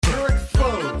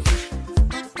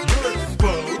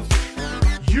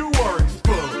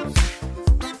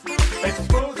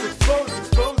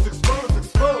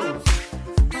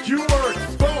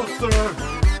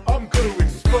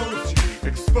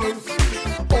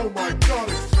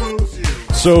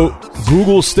So,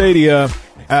 Google Stadia,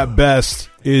 at best,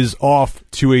 is off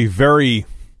to a very,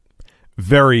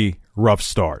 very rough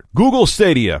start. Google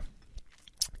Stadia,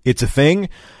 it's a thing.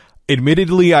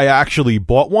 Admittedly, I actually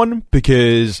bought one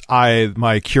because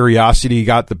my curiosity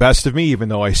got the best of me, even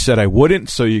though I said I wouldn't.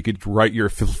 So you could write your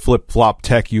flip-flop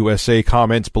tech USA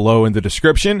comments below in the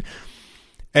description.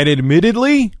 And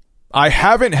admittedly, I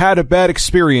haven't had a bad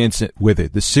experience with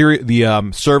it.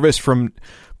 The service from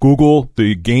Google,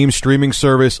 the game streaming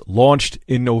service, launched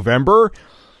in November.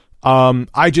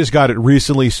 I just got it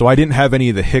recently, so I didn't have any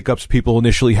of the hiccups people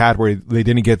initially had where they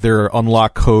didn't get their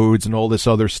unlock codes and all this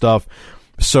other stuff.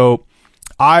 So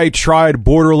I tried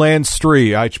Borderlands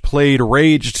 3, I played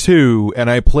Rage 2, and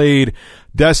I played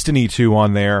Destiny 2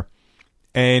 on there.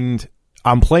 And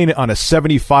I'm playing it on a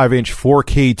 75-inch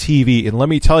 4K TV, and let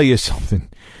me tell you something.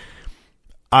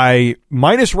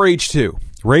 Minus Rage 2.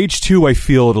 Rage 2, I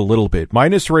feel it a little bit.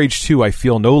 Minus Rage 2, I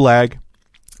feel no lag.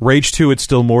 Rage 2, it's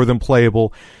still more than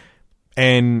playable.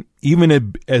 And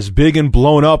even as big and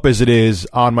blown up as it is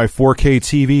on my 4K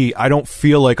TV, I don't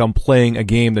feel like I'm playing a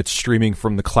game that's streaming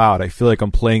from the cloud. I feel like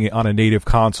I'm playing it on a native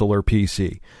console or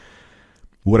PC.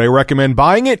 Would I recommend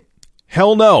buying it?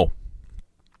 Hell no.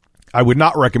 I would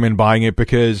not recommend buying it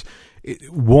because,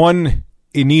 one,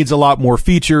 it needs a lot more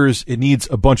features. It needs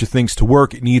a bunch of things to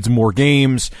work. It needs more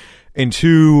games. And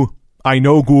two, I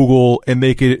know Google, and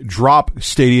they could drop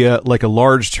Stadia like a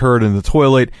large turd in the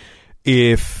toilet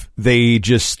if they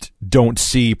just don't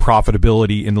see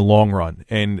profitability in the long run.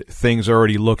 And things are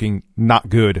already looking not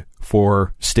good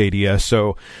for Stadia.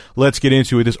 So let's get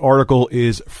into it. This article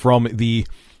is from the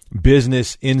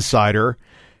Business Insider.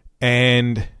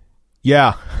 And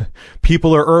yeah,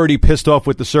 people are already pissed off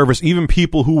with the service. Even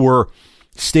people who were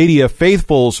Stadia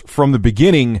faithfuls from the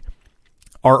beginning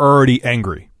are already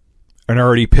angry and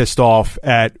already pissed off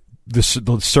at the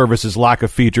service's lack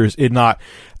of features, it not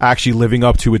actually living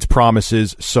up to its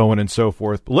promises, so on and so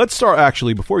forth. But let's start,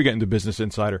 actually, before we get into Business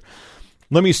Insider,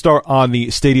 let me start on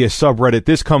the Stadia subreddit.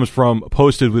 This comes from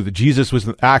posted with Jesus with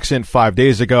an accent 5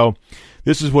 days ago.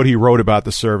 This is what he wrote about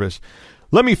the service.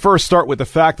 Let me first start with the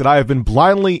fact that I have been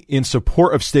blindly in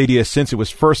support of Stadia since it was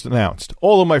first announced.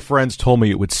 All of my friends told me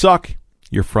it would suck.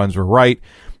 Your friends were right.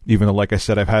 Even though, like I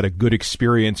said, I've had a good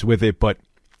experience with it, but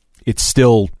it's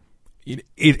still...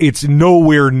 It's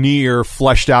nowhere near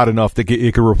fleshed out enough that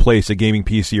it could replace a gaming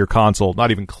PC or console. Not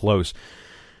even close.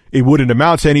 It wouldn't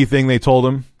amount to anything, they told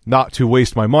him, not to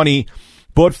waste my money.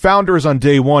 But founders on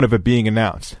day one of it being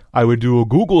announced. I would do a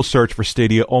Google search for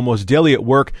Stadia almost daily at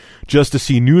work just to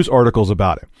see news articles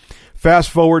about it.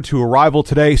 Fast forward to arrival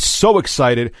today, so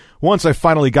excited. Once I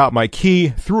finally got my key,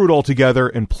 threw it all together,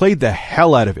 and played the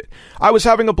hell out of it. I was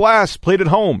having a blast, played at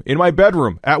home, in my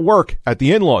bedroom, at work, at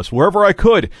the in-laws, wherever I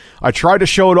could. I tried to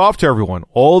show it off to everyone,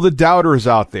 all the doubters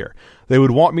out there. They would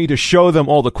want me to show them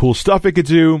all the cool stuff it could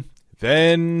do.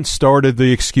 Then started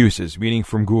the excuses, meaning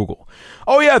from Google.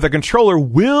 Oh yeah, the controller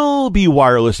will be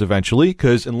wireless eventually,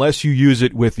 because unless you use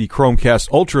it with the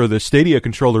Chromecast Ultra, the Stadia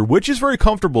controller, which is very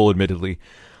comfortable, admittedly,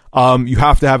 you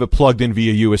have to have it plugged in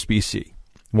via USB-C.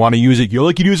 Want to use it?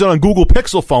 You can use it on Google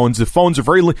Pixel phones. The phones are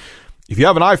very... If you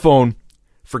have an iPhone,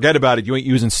 forget about it. You ain't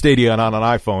using Stadia on an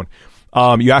iPhone.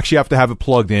 You actually have to have it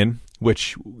plugged in,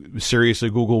 which, seriously,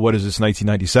 Google, what is this,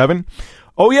 1997?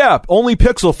 Oh, yeah, only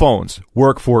Pixel phones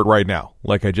work for it right now,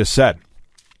 like I just said.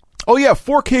 Oh, yeah,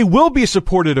 4K will be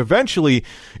supported eventually.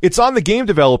 It's on the game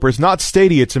developers, not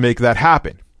Stadia, to make that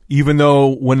happen. Even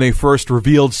though when they first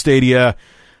revealed Stadia...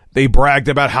 They bragged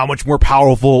about how much more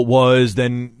powerful it was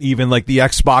than even like the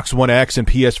Xbox One X and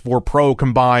PS4 Pro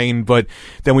combined, but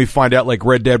then we find out like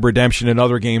Red Dead Redemption and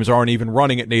other games aren't even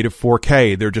running at native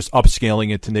 4K. They're just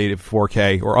upscaling it to native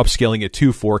 4K or upscaling it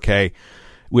to 4K,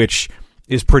 which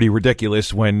is pretty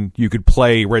ridiculous when you could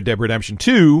play Red Dead Redemption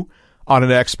 2 on an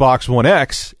Xbox One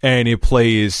X and it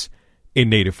plays in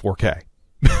native 4K.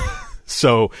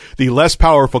 So the less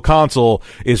powerful console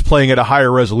is playing at a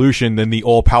higher resolution than the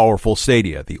all-powerful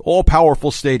Stadia. The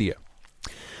all-powerful Stadia.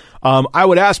 I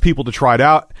would ask people to try it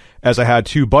out, as I had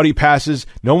 2 buddy passes.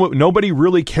 Nobody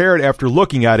really cared after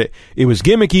looking at it. It was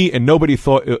gimmicky, and nobody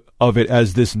thought of it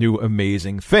as this new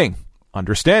amazing thing.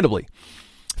 Understandably.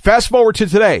 Fast forward to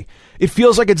today. It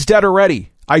feels like it's dead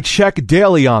already. I check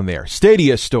daily on there.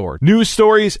 Stadia Store, news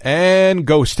stories, and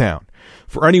Ghost Town.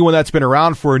 For anyone that's been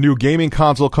around for a new gaming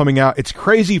console coming out, it's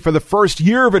crazy for the first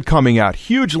year of it coming out.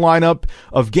 Huge lineup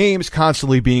of games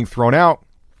constantly being thrown out.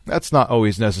 That's not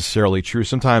always necessarily true.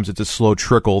 Sometimes it's a slow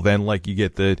trickle, then like you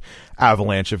get the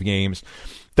avalanche of games.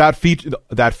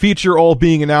 That feature all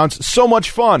being announced, so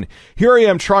much fun. Here I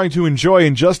am trying to enjoy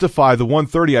and justify the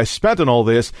 $130 I spent on all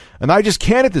this, and I just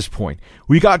can't at this point.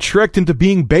 We got tricked into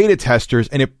being beta testers,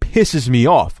 and it pisses me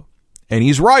off. And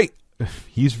he's right.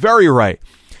 He's very right.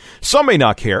 Some may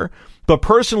not care, but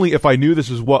personally, if I knew this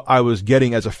is what I was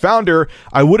getting as a founder,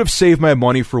 I would have saved my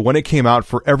money for when it came out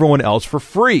for everyone else for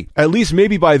free. At least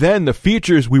maybe by then, the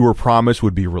features we were promised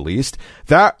would be released.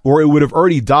 That, or it would have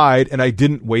already died, and I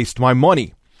didn't waste my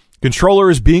money. Controller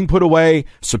is being put away,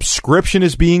 subscription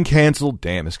is being canceled,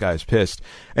 damn, this guy's pissed,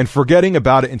 and forgetting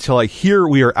about it until I hear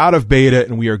we are out of beta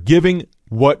and we are giving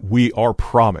what we are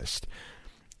promised.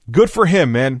 Good for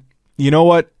him, man. You know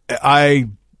what? I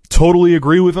totally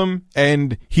agree with him,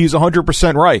 and he's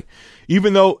 100% right.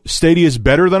 Even though Stadia is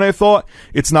better than I thought,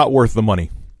 it's not worth the money.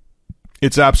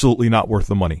 It's absolutely not worth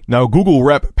the money. Now, Google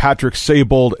rep Patrick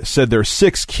Seybold said there are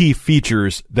 6 key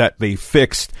features that they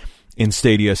fixed in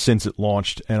Stadia since it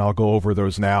launched, and I'll go over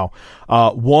those now.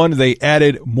 1, they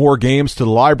added more games to the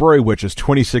library, which is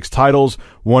 26 titles,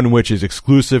 one which is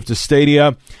exclusive to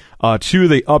Stadia. 2,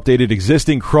 they updated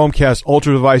existing Chromecast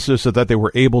Ultra devices so that they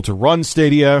were able to run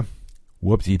Stadia.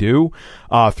 Whoop-de-doo.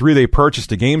 3, they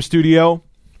purchased a game studio.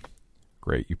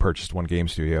 Great, you purchased one game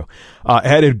studio.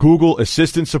 Added Google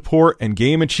Assistant support and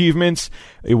game achievements,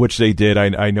 which they did.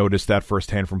 I noticed that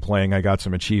firsthand from playing. I got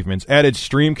some achievements. Added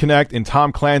Stream Connect and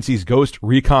Tom Clancy's Ghost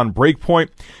Recon Breakpoint.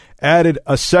 Added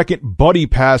a second Buddy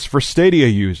Pass for Stadia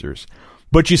users.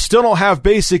 But you still don't have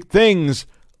basic things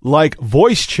like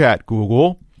voice chat,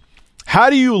 Google.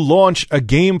 How do you launch a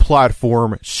game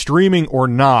platform, streaming or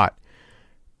not,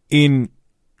 in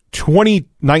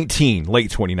 2019, late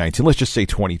 2019, let's just say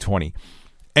 2020,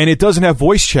 and it doesn't have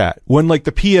voice chat, when like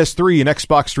the PS3 and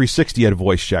Xbox 360 had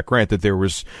voice chat? Granted, there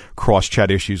was cross-chat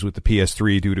issues with the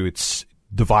PS3 due to its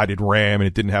divided RAM, and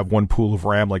it didn't have one pool of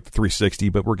RAM like the 360,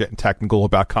 but we're getting technical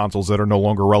about consoles that are no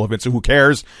longer relevant, so who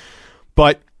cares?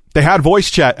 But they had voice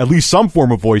chat, at least some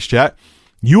form of voice chat.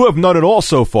 You have none at all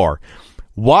so far.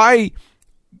 Why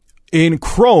in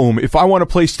Chrome, if I want to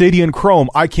play Stadia in Chrome,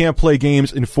 I can't play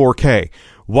games in 4K?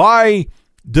 Why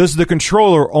does the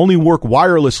controller only work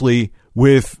wirelessly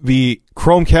with the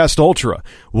Chromecast Ultra?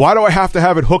 Why do I have to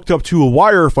have it hooked up to a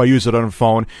wire if I use it on a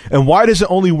phone? And why does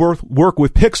it only work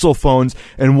with Pixel phones?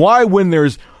 And why, when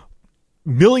there's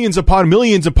millions upon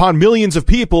millions upon millions of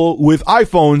people with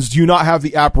iPhones, do you not have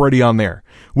the app ready on there?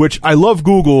 Which I love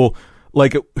Google.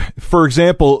 Like, for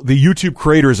example, the YouTube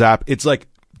Creators app, it's like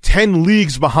 10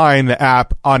 leagues behind the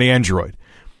app on Android.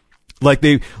 Like,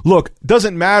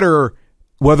 doesn't matter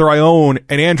whether I own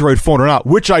an Android phone or not,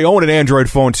 which I own an Android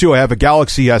phone too. I have a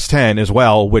Galaxy S10 as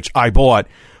well, which I bought.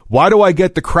 Why do I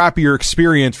get the crappier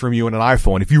experience from you in an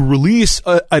iPhone? If you release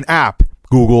an app,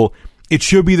 Google, it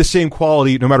should be the same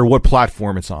quality no matter what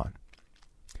platform it's on.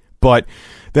 But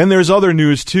then there's other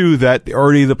news too, that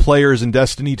already the players in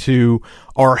Destiny 2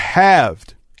 are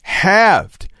halved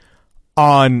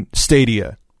on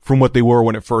Stadia from what they were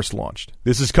when it first launched.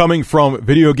 This is coming from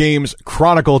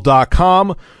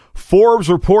VideoGamesChronicle.com. Forbes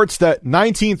reports that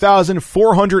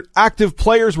 19,400 active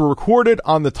players were recorded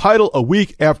on the title a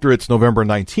week after its November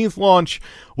 19th launch,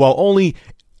 while only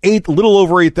little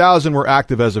over 8,000 were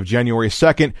active as of January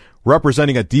 2nd,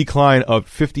 representing a decline of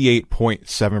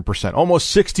 58.7%,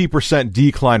 almost 60%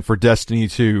 decline for Destiny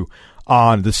 2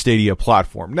 on the Stadia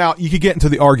platform. Now, you could get into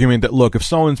the argument that, look, if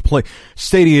someone's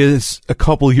Stadia is a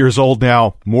couple years old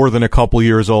now, more than a couple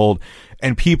years old,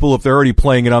 and people, if they're already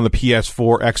playing it on the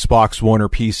PS4, Xbox One, or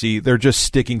PC, they're just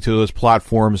sticking to those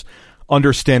platforms.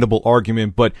 Understandable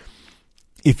argument. But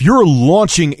if you're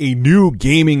launching a new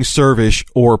gaming service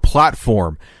or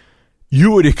platform,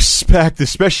 you would expect,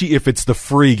 especially if it's the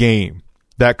free game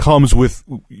that comes with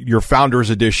your Founders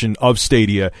Edition of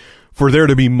Stadia, for there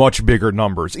to be much bigger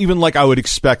numbers. Even like I would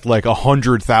expect like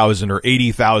 100,000 or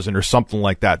 80,000 or something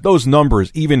like that. Those numbers,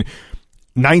 even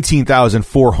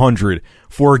 19,400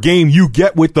 for a game you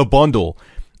get with the bundle,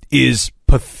 is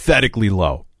pathetically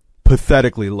low.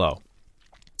 Pathetically low.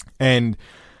 And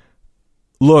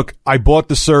look, I bought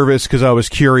the service because I was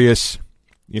curious,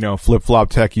 Flip Flop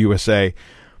Tech USA,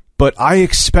 but I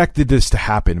expected this to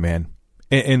happen, man.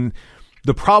 And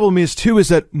the problem is too, is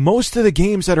that most of the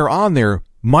games that are on there,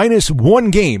 minus one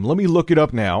game, let me look it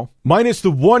up now, minus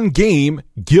the one game,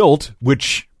 Guilt,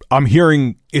 which I'm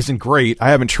hearing isn't great.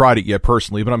 I haven't tried it yet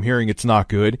personally, but I'm hearing it's not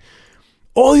good.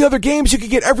 All the other games you can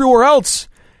get everywhere else,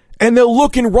 and they'll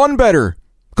look and run better.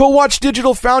 Go watch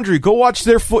Digital Foundry. Go watch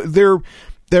their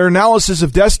analysis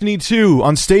of Destiny 2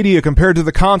 on Stadia compared to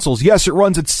the consoles. Yes, it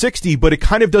runs at 60, but it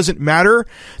kind of doesn't matter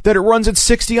that it runs at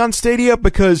 60 on Stadia,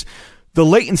 because the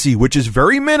latency, which is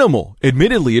very minimal,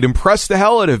 admittedly, it impressed the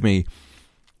hell out of me.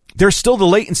 there's still the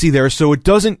latency there, so it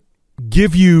doesn't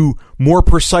give you more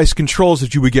precise controls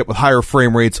that you would get with higher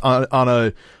frame rates on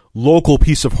a local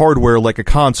piece of hardware like a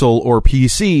console or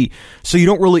PC. So you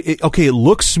don't really, it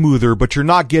looks smoother, but you're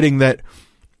not getting that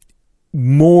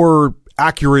more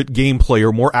accurate gameplay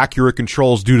or more accurate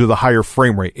controls due to the higher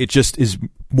frame rate. It just is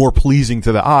more pleasing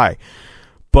to the eye.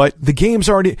 But the games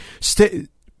aren't...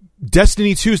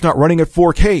 Destiny 2 is not running at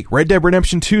 4K. Red Dead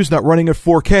Redemption 2 is not running at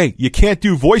 4K. You can't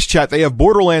do voice chat. They have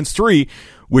Borderlands 3,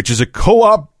 which is a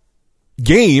co-op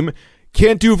game,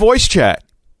 can't do voice chat.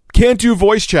 Can't do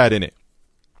voice chat in it.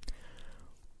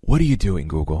 What are you doing,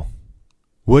 Google?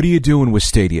 What are you doing with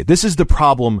Stadia? This is the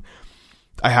problem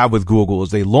I have with Google,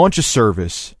 is they launch a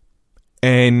service,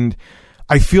 and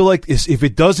I feel like if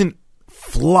it doesn't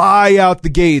fly out the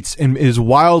gates and is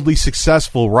wildly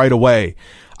successful right away,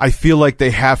 I feel like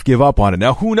they have to give up on it.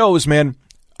 Now, who knows, man?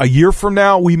 A year from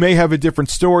now, we may have a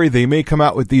different story. They may come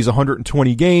out with these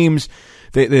 120 games.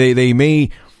 They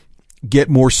may get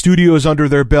more studios under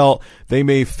their belt. They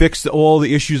may fix all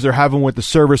the issues they're having with the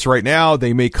service right now.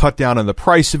 They may cut down on the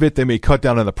price of it. They may cut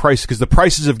down on the price, because the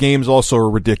prices of games also are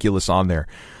ridiculous on there.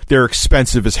 They're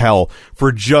expensive as hell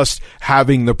for just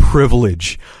having the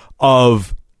privilege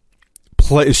of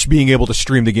being able to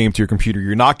stream the game to your computer.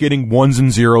 You're not getting ones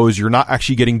and zeros. You're not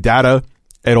actually getting data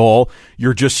at all.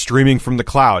 You're just streaming from the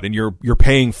cloud, and you're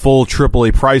paying full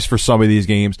AAA price for some of these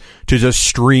games to just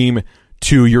stream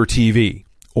to your TV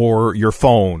or your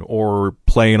phone or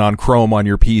playing on Chrome on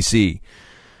your PC.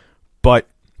 But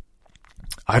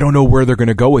I don't know where they're going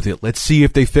to go with it. Let's see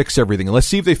if they fix everything. Let's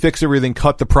see if they fix everything,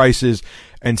 cut the prices,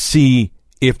 and see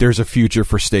if there's a future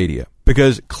for Stadia.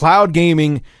 Because cloud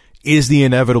gaming is the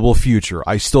inevitable future.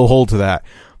 I still hold to that.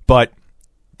 But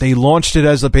they launched it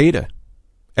as a beta.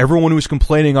 Everyone who's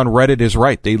complaining on Reddit is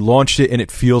right. They launched it and it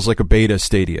feels like a beta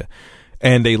Stadia.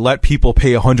 And they let people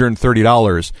pay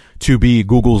 $130 to be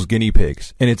Google's guinea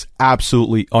pigs. And it's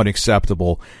absolutely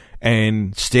unacceptable.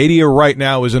 And Stadia right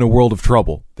now is in a world of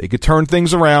trouble. They could turn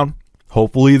things around.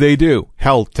 Hopefully they do.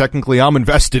 Hell, technically I'm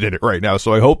invested in it right now,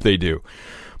 so I hope they do.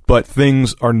 But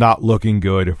things are not looking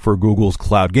good for Google's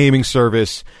cloud gaming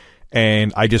service.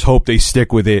 And I just hope they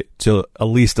stick with it to at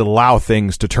least allow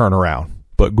things to turn around.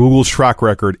 But Google's track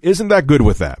record isn't that good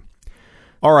with that.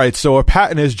 All right, so a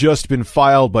patent has just been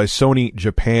filed by Sony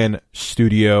Japan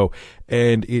Studio,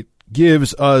 and it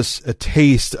gives us a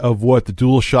taste of what the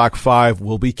DualShock 5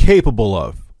 will be capable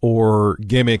of, or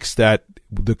gimmicks that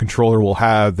the controller will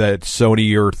have that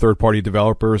Sony or third-party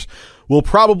developers will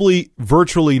probably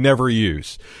virtually never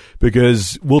use,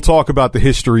 because we'll talk about the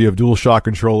history of DualShock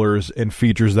controllers and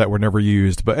features that were never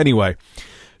used. But anyway,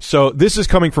 so this is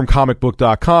coming from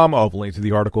comicbook.com. I'll link to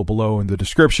the article below in the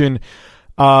description.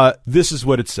 This is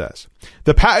what it says.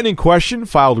 The patent in question,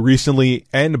 filed recently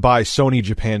and by Sony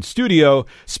Japan Studio,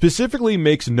 specifically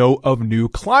makes note of new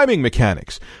climbing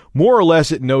mechanics. More or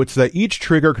less, it notes that each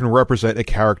trigger can represent a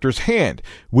character's hand.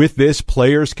 With this,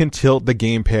 players can tilt the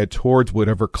gamepad towards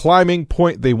whatever climbing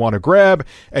point they want to grab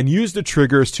and use the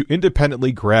triggers to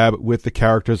independently grab with the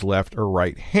character's left or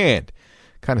right hand.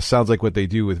 Kind of sounds like what they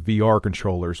do with VR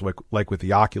controllers, like with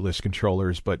the Oculus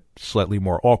controllers, but slightly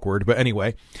more awkward. But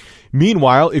anyway,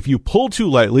 meanwhile, if you pull too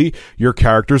lightly, your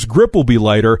character's grip will be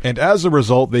lighter, and as a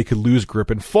result, they could lose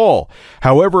grip and fall.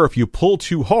 However, if you pull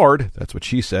too hard, that's what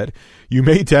she said, you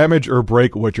may damage or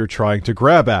break what you're trying to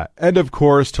grab at. And of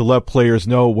course, to let players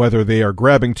know whether they are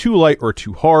grabbing too light or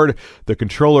too hard, the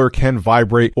controller can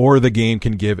vibrate or the game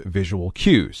can give visual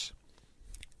cues.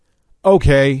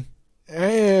 Okay.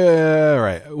 All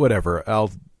right, whatever.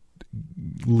 I'll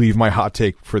leave my hot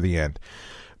take for the end.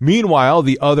 Meanwhile,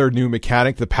 the other new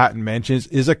mechanic the patent mentions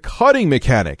is a cutting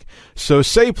mechanic. So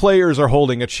say players are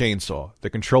holding a chainsaw. The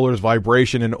controller's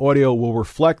vibration and audio will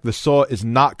reflect the saw is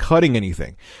not cutting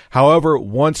anything. However,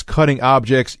 once cutting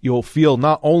objects, you'll feel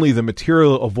not only the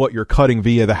material of what you're cutting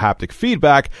via the haptic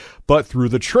feedback, but through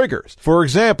the triggers. For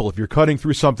example, if you're cutting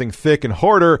through something thick and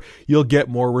harder, you'll get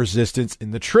more resistance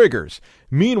in the triggers.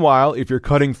 Meanwhile, if you're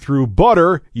cutting through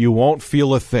butter, you won't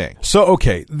feel a thing. So,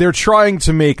 okay, they're trying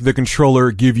to make the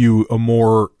controller give you a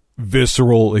more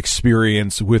visceral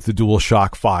experience with the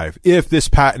DualShock 5, if this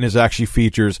patent is actually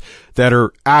features that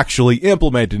are actually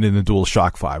implemented in the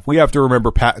DualShock 5. We have to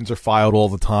remember patents are filed all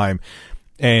the time,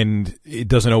 and it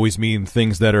doesn't always mean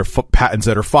things that are patents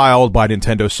that are filed by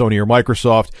Nintendo, Sony, or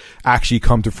Microsoft actually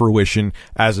come to fruition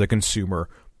as a consumer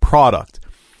product.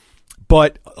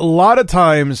 But a lot of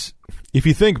times, if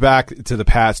you think back to the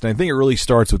past, and I think it really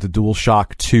starts with the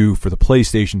DualShock 2 for the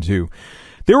PlayStation 2,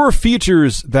 there were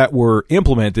features that were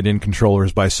implemented in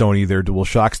controllers by Sony, their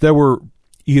DualShocks, that were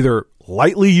either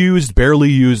lightly used, barely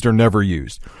used, or never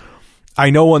used. I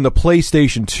know on the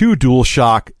PlayStation 2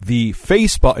 DualShock, the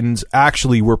face buttons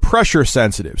actually were pressure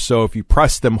sensitive. So if you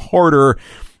press them harder,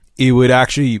 it would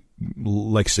actually,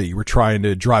 like say you were trying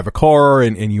to drive a car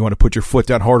and you want to put your foot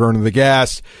down harder under the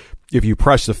gas. If you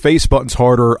press the face buttons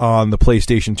harder on the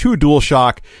PlayStation 2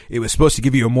 DualShock, it was supposed to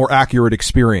give you a more accurate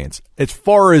experience. As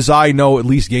far as I know, at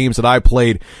least games that I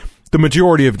played, the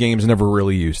majority of games never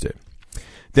really used it.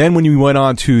 Then when you went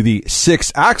on to the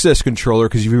 6-axis controller,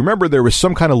 because if you remember, there was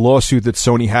some kind of lawsuit that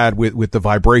Sony had with the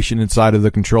vibration inside of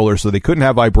the controller, so they couldn't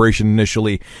have vibration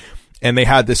initially, and they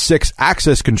had the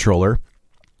 6-axis controller,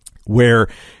 where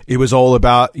it was all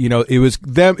about, it was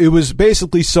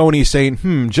basically Sony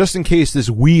saying, just in case this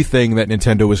Wii thing that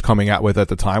Nintendo was coming out with at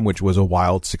the time, which was a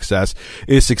wild success,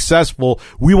 is successful,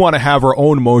 we want to have our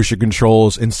own motion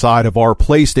controls inside of our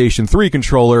PlayStation 3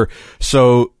 controller,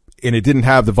 and it didn't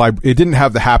have the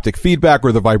haptic feedback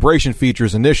or the vibration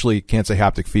features initially. Can't say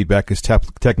haptic feedback because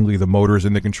technically the motors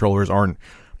in the controllers aren't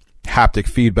haptic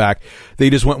feedback.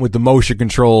 They just went with the motion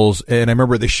controls, and I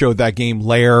remember they showed that game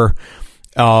Lair,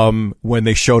 when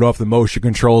they showed off the motion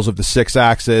controls of the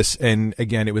 6-axis, and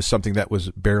again, it was something that was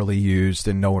barely used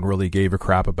and no one really gave a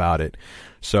crap about it.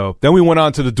 So then we went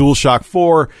on to the DualShock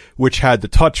 4, which had the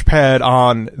touchpad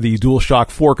on the DualShock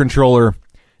 4 controller.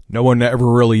 No one ever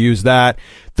really used that.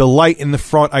 The light in the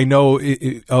front, I know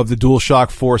of the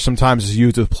DualShock 4 sometimes is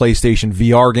used with PlayStation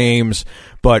VR games,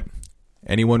 but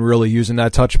anyone really using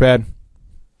that touchpad?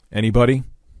 Anybody?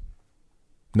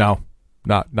 No.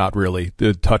 Not really.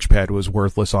 The touchpad was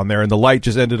worthless on there, and the light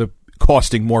just ended up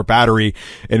costing more battery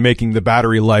and making the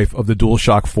battery life of the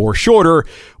DualShock 4 shorter,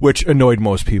 which annoyed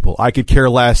most people. I could care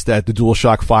less that the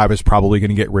DualShock 5 is probably going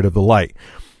to get rid of the light.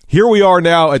 Here we are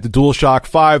now at the DualShock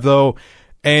 5, though,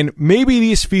 and maybe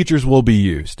these features will be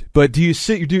used. But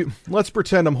let's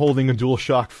pretend I'm holding a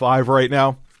DualShock 5 right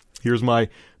now. Here's my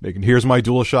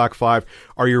DualShock 5.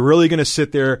 Are you really going to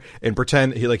sit there and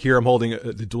pretend, like here I'm holding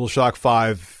the DualShock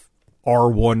 5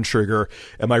 R1 trigger?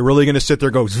 Am I really going to sit there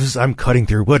and go, I'm cutting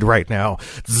through wood right now?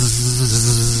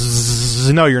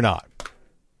 No, you're not.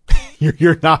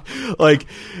 You're not. Like,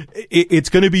 it's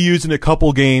going to be used in a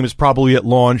couple games, probably at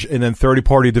launch, and then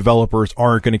third-party developers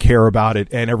aren't going to care about it,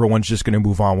 and everyone's just going to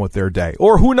move on with their day.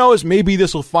 Or who knows, maybe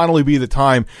this will finally be the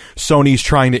time Sony's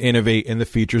trying to innovate and the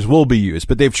features will be used.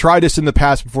 But they've tried this in the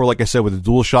past before, like I said, with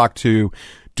the DualShock 2,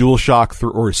 DualShock 3,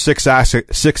 or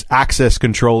 6-axis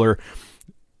controller,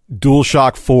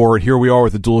 DualShock 4, and here we are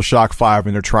with the DualShock 5,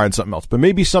 and they're trying something else. But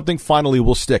maybe something finally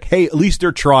will stick. Hey, at least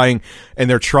they're trying, and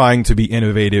they're trying to be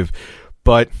innovative.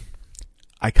 But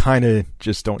I kind of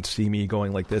just don't see me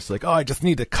going like this, like, oh, I just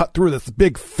need to cut through this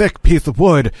big, thick piece of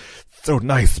wood. So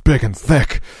nice, big, and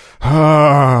thick.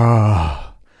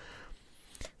 Ah.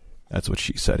 That's what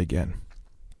she said again.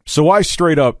 So I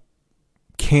straight up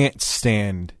can't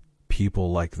stand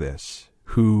people like this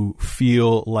who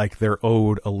feel like they're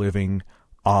owed a living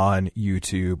on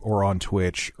YouTube or on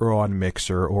Twitch or on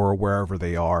Mixer or wherever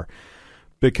they are,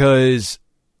 because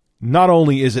not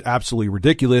only is it absolutely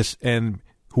ridiculous and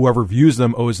whoever views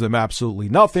them owes them absolutely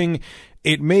nothing,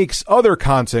 it makes other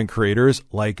content creators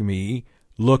like me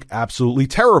look absolutely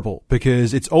terrible,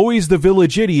 because it's always the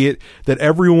village idiot that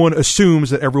everyone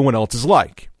assumes that everyone else is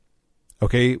like.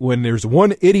 Okay, when there's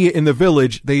one idiot in the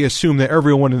village, they assume that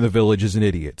everyone in the village is an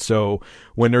idiot. So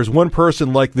when there's one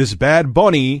person like this Bad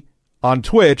Bunny on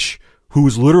Twitch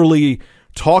who's literally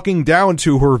talking down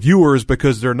to her viewers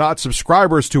because they're not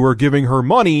subscribers to her, giving her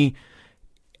money,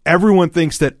 everyone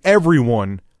thinks that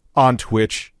everyone on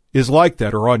Twitch is like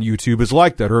that, or on YouTube is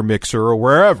like that, or Mixer, or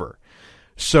wherever.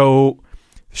 So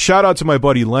shout out to my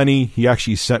buddy Lenny. He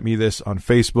actually sent me this on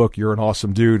Facebook. You're an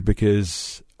awesome dude,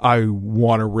 because I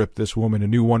want to rip this woman a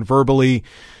new one verbally.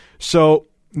 So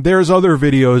there's other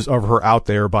videos of her out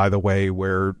there, by the way,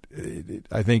 where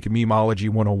I think Memeology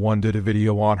 101 did a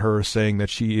video on her saying that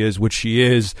she is what she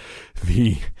is.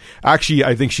 Actually,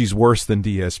 I think she's worse than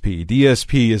DSP.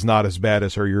 DSP is not as bad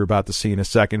as her, you're about to see in a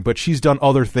second, but she's done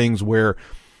other things where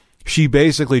she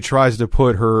basically tries to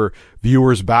put her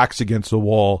viewers' backs against the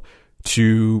wall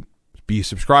to be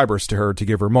subscribers to her, to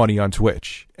give her money on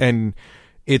Twitch. And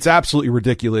it's absolutely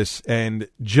ridiculous. And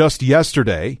just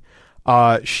yesterday,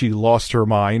 she lost her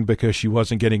mind because she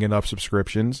wasn't getting enough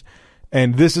subscriptions.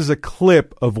 And this is a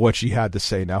clip of what she had to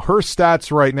say. Now, her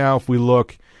stats right now, if we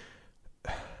look,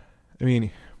 I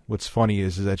mean, what's funny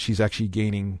is that she's actually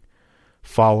gaining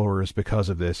followers because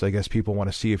of this. I guess people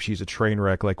want to see if she's a train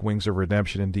wreck like Wings of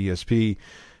Redemption and DSP.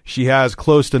 She has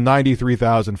close to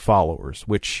 93,000 followers,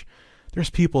 which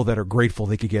there's people that are grateful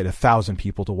they could get 1,000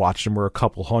 people to watch them, or a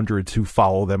couple hundred to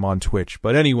follow them on Twitch.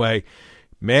 But anyway,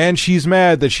 Man, she's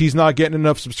mad that she's not getting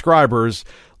enough subscribers.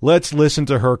 Let's listen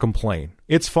to her complain.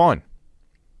 It's fun.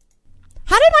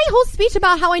 How did my whole speech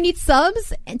about how I need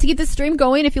subs to keep the stream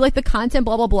going, if you like the content,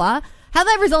 blah, blah, blah, how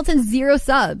that results in 0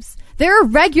 subs? There are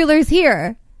regulars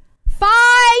here.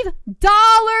 $5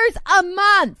 a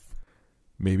month.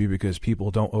 Maybe because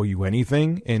people don't owe you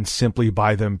anything, and simply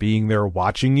by them being there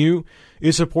watching you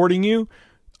is supporting you.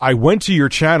 I went to your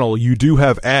channel. You do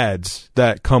have ads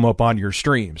that come up on your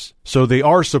streams. So they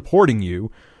are supporting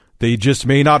you. They just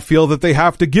may not feel that they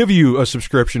have to give you a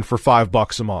subscription for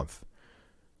 $5 a month.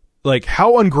 Like,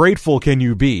 how ungrateful can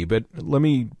you be? But let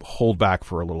me hold back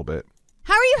for a little bit.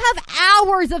 How do you have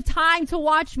hours of time to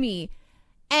watch me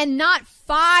and not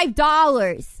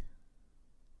 $5?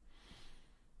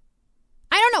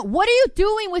 I don't know. What are you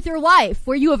doing with your life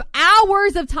where you have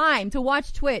hours of time to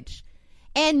watch Twitch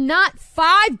and not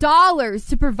 $5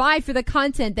 to provide for the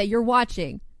content that you're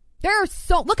watching?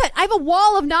 Look at, I have a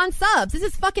wall of non-subs. This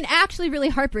is fucking actually really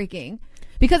heartbreaking.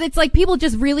 Because it's like people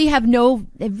just really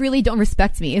they really don't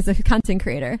respect me as a content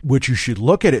creator. What you should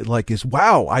look at it like is,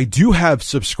 wow, I do have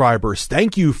subscribers.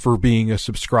 Thank you for being a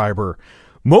subscriber.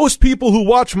 Most people who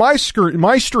watch my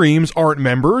streams aren't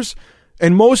members,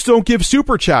 and most don't give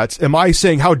super chats. Am I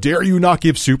saying, how dare you not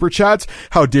give super chats?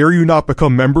 How dare you not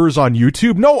become members on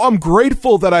YouTube? No, I'm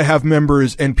grateful that I have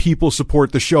members and people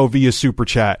support the show via super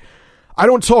chat. I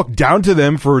don't talk down to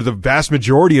them for the vast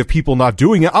majority of people not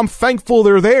doing it. I'm thankful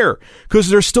they're there because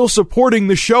they're still supporting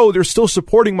the show. They're still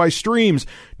supporting my streams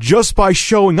just by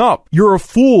showing up. You're a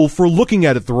fool for looking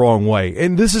at it the wrong way.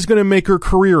 And this is going to make her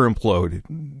career implode,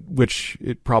 which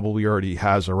it probably already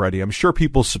has already. I'm sure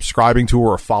people subscribing to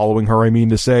her or following her,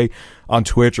 on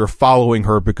Twitch are following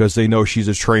her because they know she's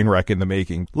a train wreck in the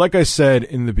making. Like I said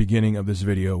in the beginning of this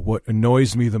video, what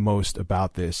annoys me the most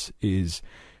about this is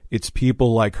it's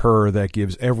people like her that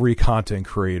gives every content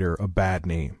creator a bad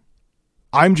name.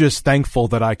 I'm just thankful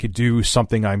that I could do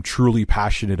something I'm truly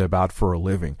passionate about for a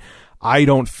living. I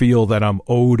don't feel that I'm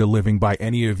owed a living by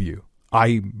any of you.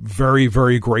 I'm very,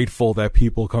 very grateful that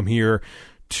people come here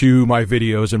to my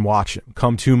videos and watch them,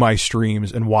 come to my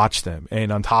streams and watch them.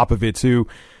 And on top of it too,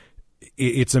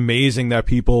 it's amazing that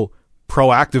people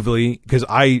proactively, because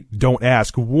I don't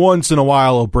ask, once in a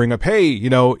while I'll bring up, hey,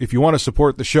 if you want to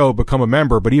support the show, become a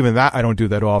member. But even that, I don't do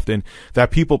that often. That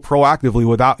people proactively,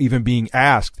 without even being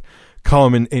asked,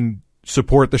 come and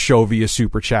support the show via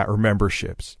super chat or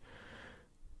memberships.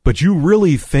 But you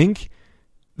really think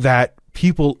that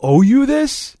people owe you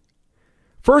this?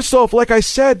 First off, like I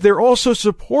said, they're also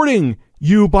supporting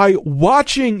you by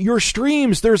watching your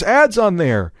streams. There's ads on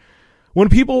there. When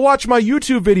people watch my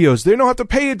YouTube videos, they don't have to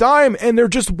pay a dime, and they're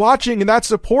just watching, and that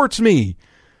supports me.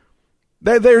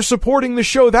 They're supporting the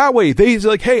show that way. They're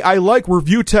like, hey, I like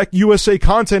Review Tech USA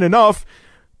content enough,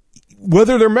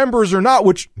 whether they're members or not,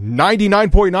 which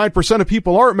 99.9% of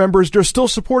people aren't members, they're still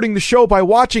supporting the show by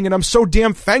watching, and I'm so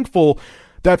damn thankful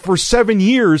that for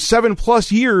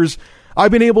 7+ years,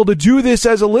 I've been able to do this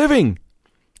as a living,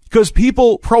 because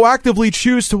people proactively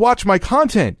choose to watch my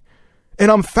content. And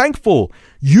I'm thankful.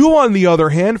 You, on the other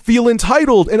hand, feel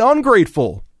entitled and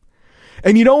ungrateful.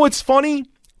 And you know what's funny?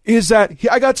 Is that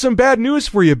I got some bad news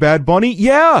for you, Bad Bunny.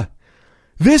 Yeah,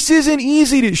 this isn't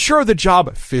easy. Sure, the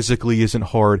job physically isn't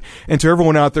hard. And to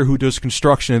everyone out there who does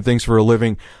construction and things for a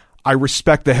living, I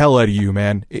respect the hell out of you,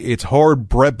 man. It's hard,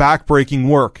 back-breaking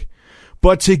work.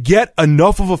 But to get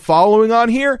enough of a following on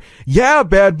here, yeah,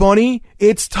 Bad Bunny,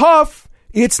 it's tough.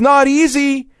 It's not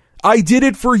easy. I did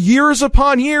it for years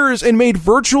upon years and made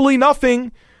virtually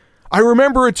nothing. I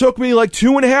remember it took me like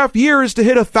 2.5 years to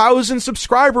hit 1,000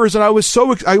 subscribers, and I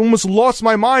almost lost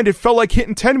my mind. It felt like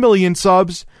hitting 10 million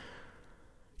subs.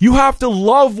 You have to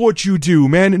love what you do,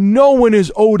 man. No one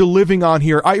is owed a living on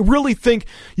here. I really think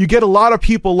you get a lot of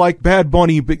people like Bad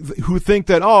Bunny who think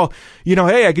that,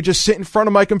 hey, I could just sit in front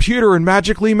of my computer and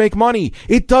magically make money.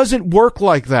 It doesn't work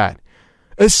like that.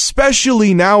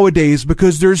 Especially nowadays,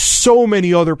 because there's so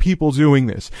many other people doing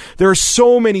this. There are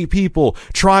so many people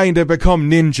trying to become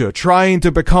Ninja, trying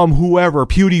to become whoever,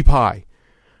 PewDiePie,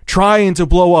 trying to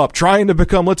blow up, trying to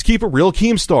become, let's keep it real,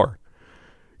 Keemstar.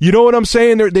 You know what I'm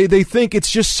saying? They think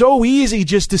it's just so easy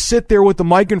just to sit there with the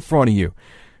mic in front of you.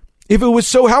 If it was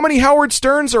so, how many Howard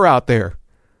Sterns are out there?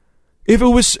 If it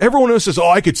was, everyone else says,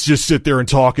 I could just sit there and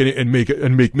talk and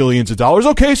make millions of dollars.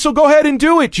 Okay, so go ahead and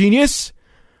do it, genius.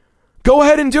 Go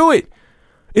ahead and do it.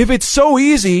 If it's so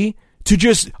easy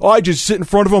to I just sit in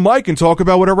front of a mic and talk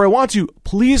about whatever I want to,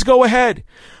 please go ahead.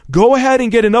 Go ahead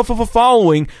and get enough of a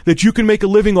following that you can make a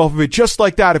living off of it just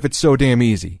like that if it's so damn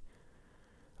easy.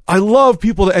 I love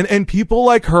people and people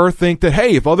like her think that,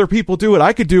 hey, if other people do it,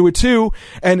 I could do it too.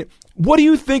 And what do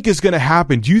you think is going to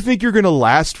happen? Do you think you're going to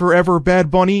last forever, Bad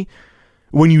Bunny,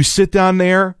 when you sit down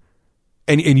there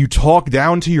and you talk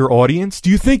down to your audience? Do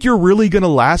you think you're really going to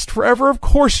last forever? Of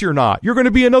course you're not. You're going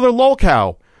to be another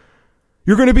lolcow.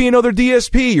 You're going to be another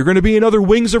DSP. You're going to be another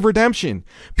Wings of Redemption.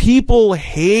 People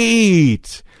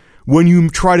hate when you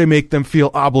try to make them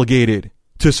feel obligated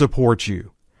to support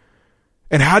you.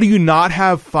 And how do you not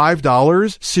have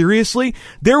 $5? Seriously?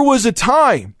 There was a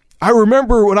time, I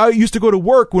remember when I used to go to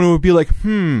work, when it would be like,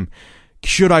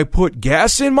 should I put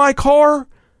gas in my car?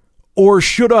 Or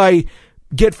should I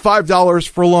get $5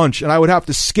 for lunch? And I would have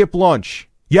to skip lunch.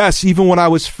 Yes, even when I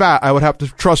was fat, I would have to,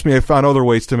 trust me, I found other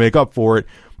ways to make up for it.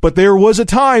 But there was a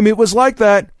time it was like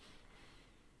that.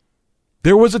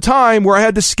 There was a time where I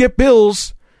had to skip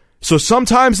bills. So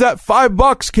sometimes that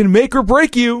 $5 can make or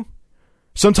break you.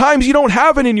 Sometimes you don't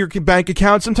have it in your bank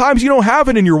account. Sometimes you don't have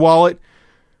it in your wallet.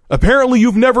 Apparently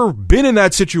you've never been in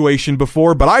that situation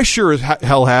before, but I sure as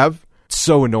hell have. It's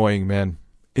so annoying, man.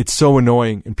 It's so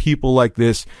annoying. And people like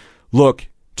this, look,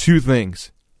 two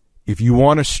things. If you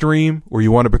want to stream or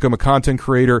you want to become a content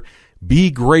creator,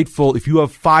 be grateful. If you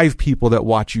have 5 people that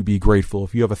watch you, be grateful.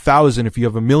 If you have 1,000, if you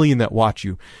have 1,000,000 that watch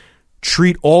you,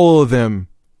 treat all of them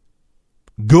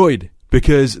good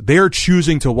because they're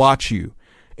choosing to watch you.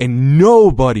 And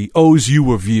nobody owes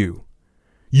you a view.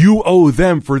 You owe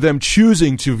them for them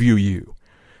choosing to view you.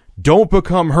 Don't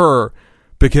become her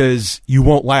because you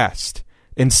won't last.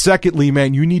 And secondly,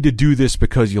 man, you need to do this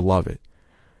because you love it.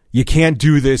 You can't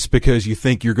do this because you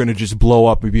think you're going to just blow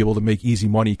up and be able to make easy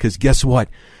money. Because guess what?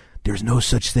 There's no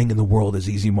such thing in the world as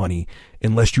easy money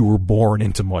unless you were born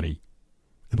into money.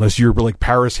 Unless you're like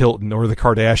Paris Hilton or the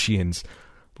Kardashians.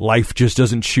 Life just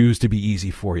doesn't choose to be easy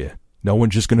for you. No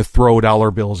one's just going to throw dollar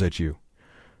bills at you.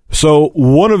 So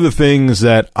one of the things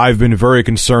that I've been very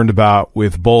concerned about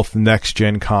with both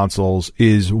next-gen consoles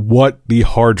is what the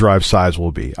hard drive size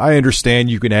will be. I understand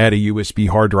you can add a USB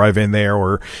hard drive in there,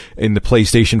 or in the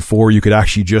PlayStation 4 you could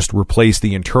actually just replace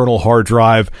the internal hard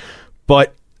drive,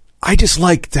 but I just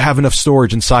like to have enough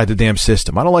storage inside the damn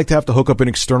system. I don't like to have to hook up an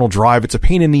external drive. It's a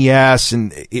pain in the ass,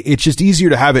 and it's just easier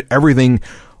to have everything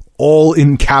all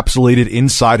encapsulated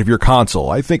inside of your console.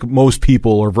 I think most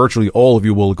people, or virtually all of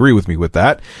you, will agree with me with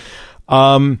that.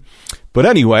 But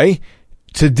anyway,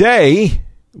 today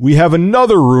we have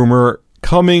another rumor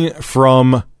coming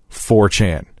from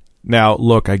 4chan. Now,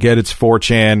 look, I get it's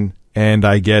 4chan, and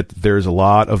I get there's a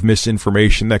lot of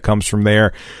misinformation that comes from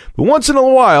there. But once in a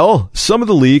while, some of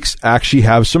the leaks actually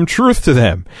have some truth to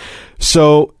them.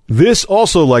 So this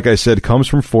also, like I said, comes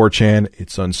from 4chan.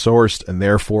 It's unsourced and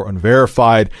therefore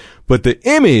unverified. But the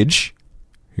image,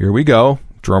 here we go,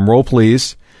 drum roll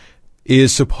please,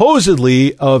 is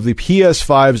supposedly of the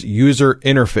PS5's user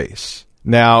interface.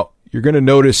 Now, you're going to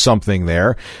notice something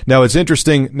there. Now, it's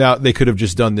interesting. Now, they could have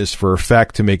just done this for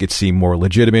effect to make it seem more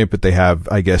legitimate, but they have,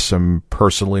 I guess, some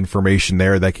personal information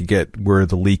there that could get where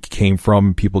the leak came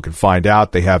from. People can find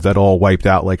out. They have that all wiped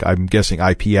out, like I'm guessing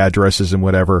IP addresses and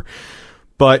whatever.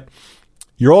 But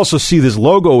you also see this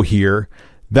logo here.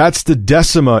 That's the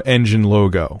Decima engine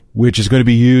logo, which is going to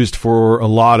be used for a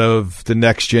lot of the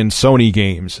next-gen Sony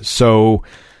games. So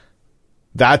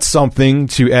that's something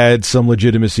to add some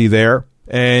legitimacy there.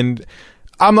 And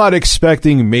I'm not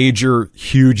expecting major,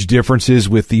 huge differences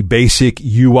with the basic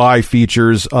UI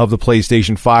features of the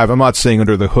PlayStation 5. I'm not saying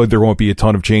under the hood there won't be a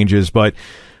ton of changes, but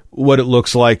what it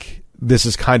looks like, this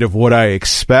is kind of what I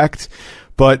expect.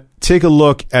 But take a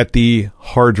look at the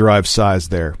hard drive size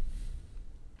there.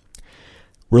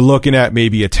 We're looking at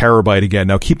maybe 1 terabyte again.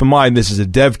 Now, keep in mind, this is a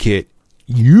dev kit.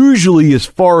 Usually, as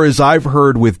far as I've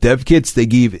heard with dev kits, they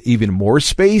give even more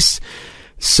space.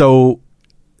 So,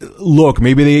 look,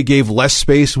 maybe they gave less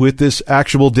space with this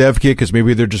actual dev kit because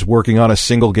maybe they're just working on a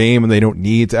single game and they don't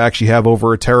need to actually have over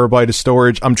 1 terabyte of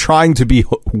storage. I'm trying to be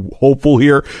hopeful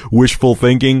here, wishful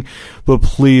thinking, but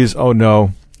please, oh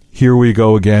no, here we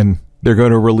go again. They're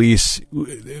going to release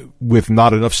with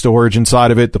not enough storage inside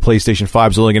of it. The PlayStation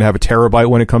 5 is only going to have 1 terabyte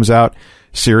when it comes out.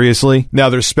 Seriously? Now,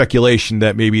 there's speculation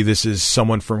that maybe this is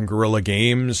someone from Guerrilla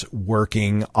Games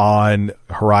working on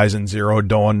Horizon Zero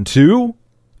Dawn 2.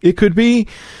 It could be.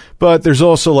 But there's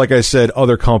also, like I said,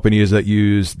 other companies that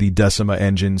use the Decima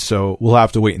engine. So we'll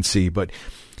have to wait and see. But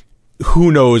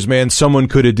who knows, man? Someone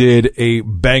could have did a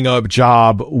bang-up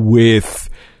job with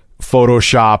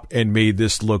Photoshop and made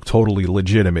this look totally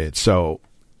legitimate. So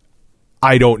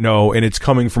I don't know, and it's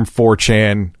coming from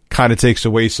 4chan, kind of takes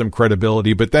away some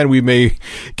credibility, but then we may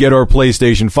get our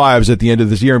PlayStation 5s at the end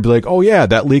of this year and be like, oh yeah,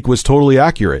 that leak was totally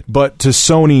accurate. But to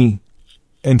Sony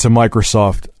and to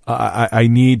Microsoft, I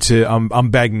need to, I'm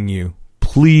begging you,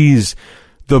 please,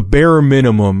 the bare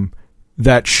minimum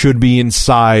that should be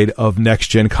inside of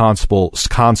next-gen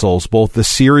consoles. Both the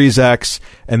Series X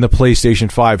and the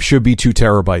PlayStation 5 should be 2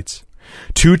 terabytes.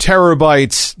 2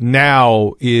 terabytes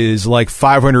now is like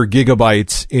 500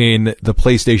 gigabytes in the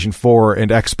PlayStation 4 and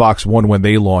Xbox One when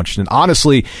they launched. And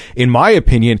honestly, in my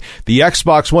opinion, the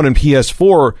Xbox One and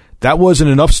PS4, that wasn't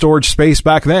enough storage space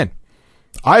back then.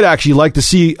 I'd actually like to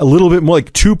see a little bit more,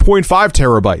 like 2.5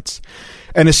 terabytes.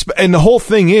 And the whole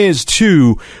thing is,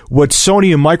 too, what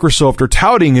Sony and Microsoft are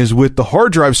touting is with the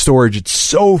hard drive storage, it's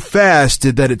so fast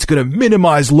that it's going to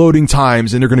minimize loading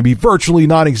times and they're going to be virtually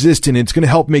non-existent. It's going to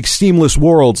help make seamless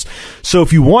worlds. So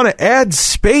if you want to add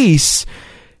space,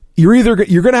 you're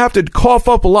going to have to cough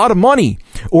up a lot of money.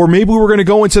 Or maybe we're going to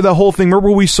go into the whole thing. Remember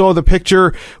we saw the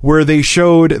picture where they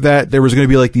showed that there was going to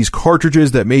be like these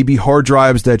cartridges that may be hard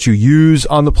drives that you use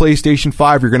on the PlayStation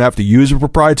 5. You're going to have to use a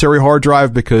proprietary hard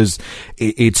drive because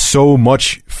it's so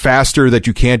much faster that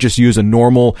you can't just use a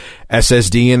normal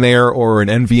SSD in there or an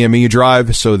NVMe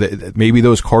drive. So that maybe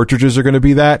those cartridges are going to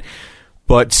be that.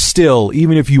 But still,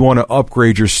 even if you want to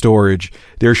upgrade your storage,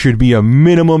 there should be a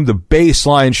minimum. The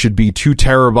baseline should be 2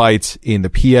 terabytes in the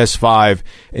PS5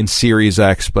 and Series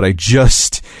X. But I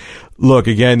just look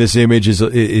again. This image is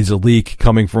a leak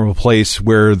coming from a place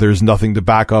where there's nothing to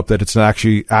back up that it's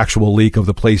an actual leak of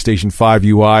the PlayStation 5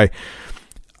 UI.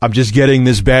 I'm just getting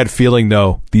this bad feeling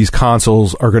though. These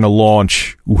consoles are going to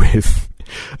launch with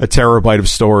a terabyte of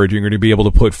storage. You're going to be able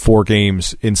to put 4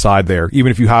 games inside there.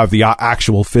 Even if you have the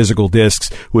actual physical discs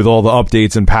with all the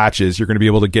updates and patches, you're going to be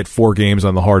able to get 4 games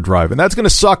on the hard drive. And that's going to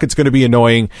suck. It's going to be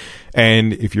annoying.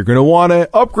 And if you're going to want to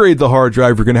upgrade the hard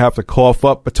drive, you're going to have to cough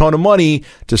up a ton of money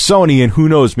to Sony. And who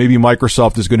knows, maybe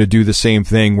Microsoft is going to do the same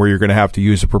thing where you're going to have to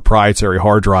use a proprietary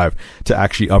hard drive to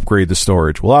actually upgrade the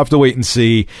storage. We'll have to wait and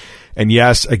see. And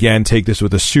yes, again, take this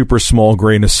with a super small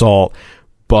grain of salt,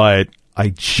 but I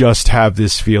just have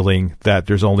this feeling that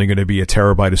there's only going to be a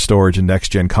terabyte of storage in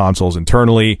next-gen consoles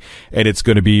internally, and it's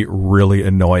going to be really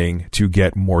annoying to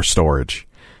get more storage.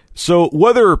 So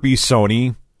whether it be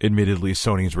Sony, admittedly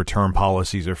Sony's return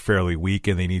policies are fairly weak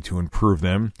and they need to improve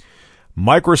them,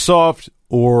 Microsoft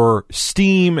or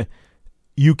Steam,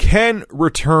 you can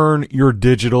return your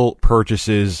digital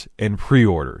purchases and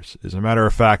pre-orders. As a matter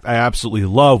of fact, I absolutely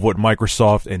love what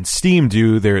Microsoft and Steam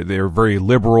do. They're very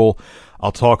liberal.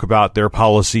 I'll talk about their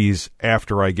policies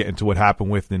after I get into what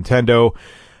happened with Nintendo.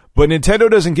 But Nintendo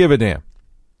doesn't give a damn.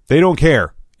 They don't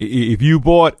care. If you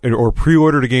bought or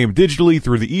pre-ordered a game digitally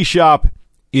through the eShop,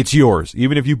 it's yours.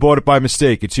 Even if you bought it by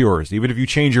mistake, it's yours. Even if you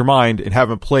change your mind and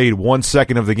haven't played 1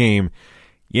 second of the game,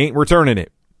 you ain't returning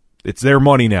it. It's their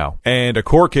money now. And a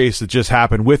court case that just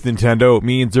happened with Nintendo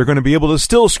means they're going to be able to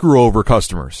still screw over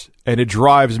customers. And it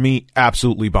drives me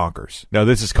absolutely bonkers. Now,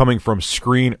 this is coming from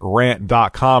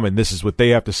ScreenRant.com, and this is what they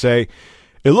have to say.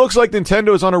 It looks like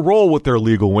Nintendo is on a roll with their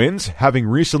legal wins, having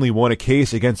recently won a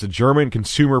case against the German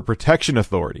Consumer Protection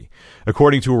Authority.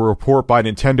 According to a report by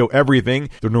Nintendo Everything,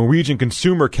 the Norwegian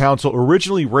Consumer Council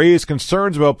originally raised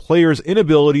concerns about players'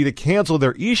 inability to cancel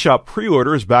their eShop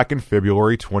pre-orders back in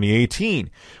February 2018,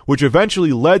 which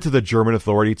eventually led to the German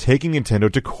authority taking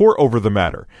Nintendo to court over the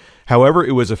matter. However,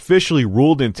 it was officially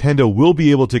ruled Nintendo will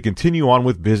be able to continue on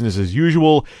with business as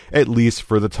usual, at least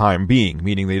for the time being,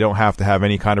 meaning they don't have to have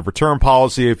any kind of return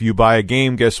policy. If you buy a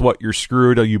game, guess what? You're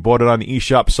screwed. You bought it on the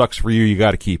eShop. Sucks for you. You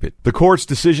got to keep it. The court's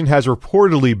decision has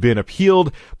reportedly been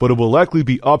appealed, but it will likely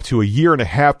be up to a year and a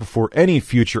half before any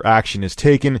future action is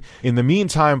taken. In the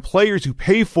meantime, players who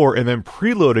pay for and then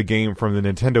preload a game from the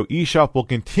Nintendo eShop will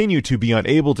continue to be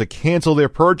unable to cancel their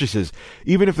purchases,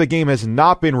 even if the game has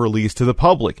not been released to the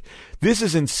public. This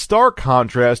is in stark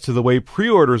contrast to the way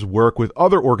pre-orders work with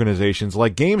other organizations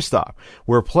like GameStop,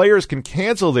 where players can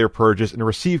cancel their purchase and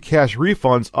receive cash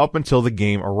refunds up until the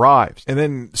game arrives. And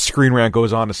then Screen Rant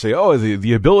goes on to say,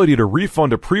 the ability to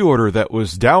refund a pre-order that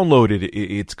was downloaded,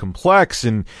 it's complex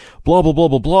and blah, blah, blah,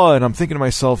 blah, blah. And I'm thinking to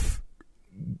myself,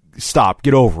 stop,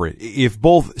 get over it. If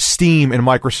both Steam and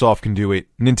Microsoft can do it,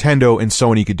 Nintendo and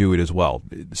Sony could do it as well.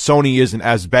 Sony isn't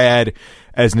as bad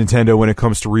as Nintendo when it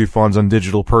comes to refunds on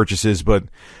digital purchases, but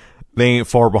they ain't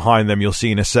far behind them. You'll see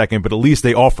in a second, but at least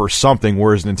they offer something,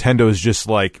 whereas Nintendo is just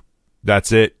like,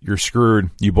 that's it, you're screwed.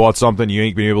 You bought something, you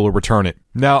ain't been able to return it.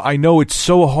 Now, I know it's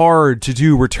so hard to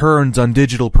do returns on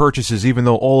digital purchases, even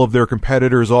though all of their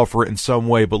competitors offer it in some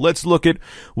way, but let's look at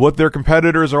what their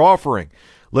competitors are offering.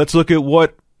 Let's look at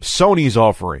what Sony's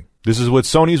offering. This is what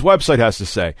Sony's website has to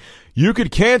say. You could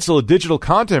cancel a digital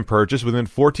content purchase within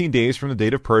 14 days from the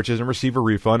date of purchase and receive a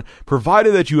refund,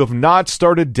 provided that you have not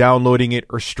started downloading it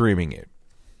or streaming it.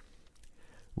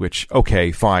 Which,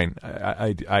 okay, fine.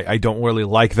 I don't really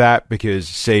like that because,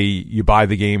 say, you buy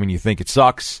the game and you think it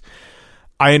sucks.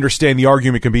 I understand the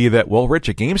argument can be that, well, Rich,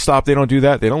 at GameStop, they don't do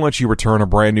that. They don't let you return a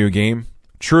brand new game.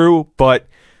 True, but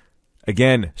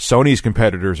again, Sony's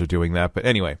competitors are doing that. But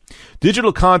anyway,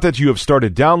 digital content you have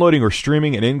started downloading or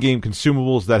streaming and in-game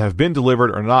consumables that have been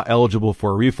delivered are not eligible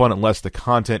for a refund unless the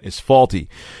content is faulty.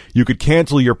 You could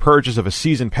cancel your purchase of a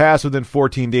season pass within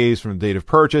 14 days from the date of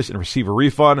purchase and receive a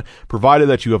refund, provided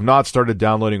that you have not started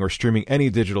downloading or streaming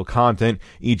any digital content,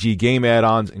 e.g. game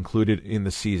add-ons included in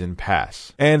the season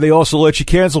pass. And they also let you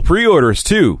cancel pre-orders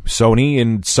too.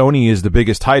 Sony is the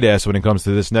biggest tight ass when it comes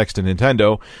to this next to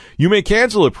Nintendo. You may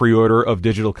cancel a pre-order of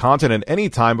digital content at any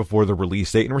time before the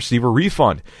release date and receive a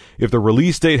refund. If the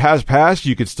release date has passed,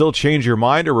 you can still change your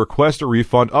mind or request a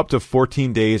refund up to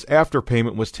 14 days after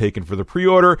payment was taken for the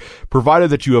pre-order, provided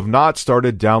that you have not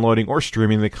started downloading or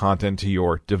streaming the content to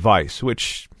your device,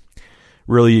 which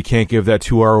really you can't give that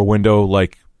 2-hour window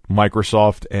like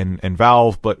Microsoft and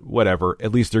Valve, but whatever,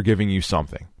 at least they're giving you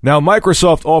something. Now,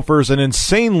 Microsoft offers an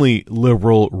insanely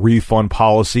liberal refund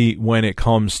policy when it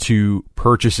comes to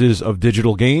purchases of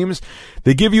digital games.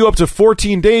 They give you up to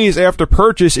 14 days after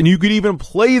purchase, and you could even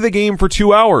play the game for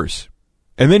 2 hours.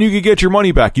 And then you could get your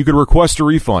money back. You could request a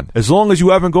refund. As long as you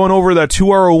haven't gone over that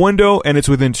 2-hour window and it's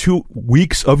within 2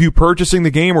 weeks of you purchasing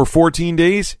the game or 14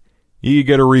 days, you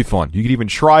get a refund. You could even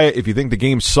try it. If you think the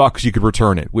game sucks, you could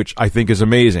return it, which I think is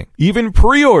amazing. Even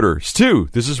pre-orders, too.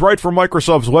 This is right from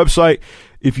Microsoft's website.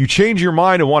 If you change your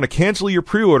mind and want to cancel your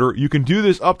pre-order, you can do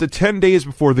this up to 10 days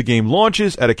before the game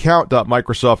launches at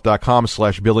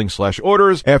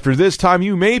account.microsoft.com/billing/orders. After this time,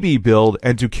 you may be billed,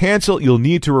 and to cancel, you'll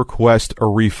need to request a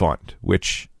refund,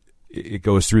 which it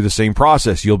goes through the same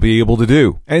process you'll be able to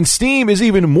do. And Steam is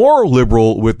even more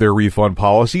liberal with their refund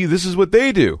policy. This is what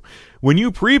they do. When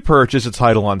you pre-purchase a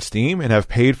title on Steam and have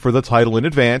paid for the title in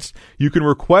advance, you can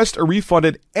request a refund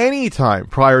at any time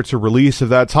prior to release of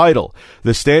that title.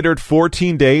 The standard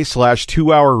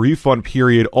 14-day/2-hour refund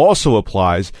period also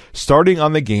applies, starting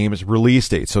on the game's release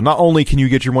date. So not only can you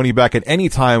get your money back at any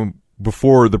time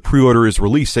before the pre-order is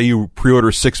released, say you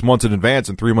pre-order 6 months in advance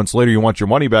and 3 months later you want your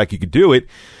money back, you could do it.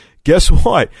 Guess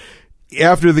what?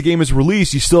 After the game is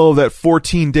released, you still have that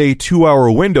 14-day,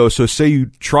 2-hour window. So say you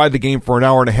tried the game for an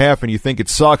hour and a half and you think it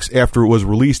sucks after it was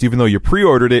released, even though you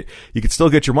pre-ordered it, you can still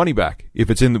get your money back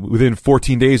if it's within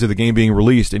 14 days of the game being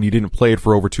released and you didn't play it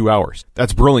for over 2 hours.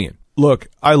 That's brilliant. Look,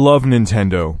 I love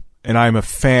Nintendo, and I'm a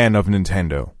fan of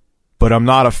Nintendo, but I'm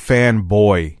not a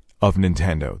fanboy of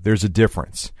Nintendo. There's a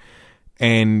difference.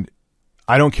 And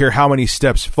I don't care how many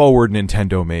steps forward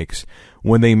Nintendo makes.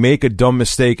 When they make a dumb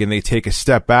mistake and they take a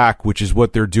step back, which is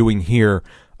what they're doing here,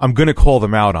 I'm going to call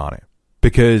them out on it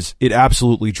because it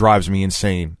absolutely drives me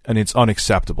insane and it's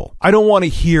unacceptable. I don't want to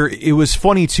hear, it was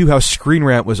funny too how Screen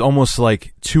Rant was almost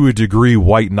like to a degree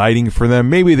white knighting for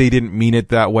them. Maybe they didn't mean it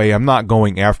that way. I'm not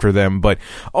going after them, but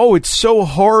it's so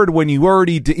hard when you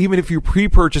already, even if you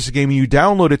pre-purchase a game and you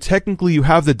download it, technically you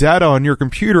have the data on your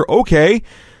computer. Okay.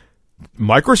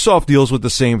 Microsoft deals with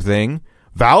the same thing.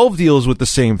 Valve deals with the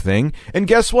same thing. And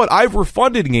guess what? I've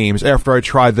refunded games after I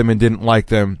tried them and didn't like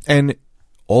them. And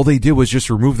all they did was just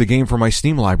remove the game from my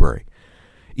Steam library.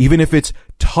 Even if it's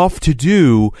tough to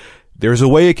do, there's a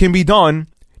way it can be done.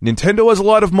 Nintendo has a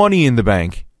lot of money in the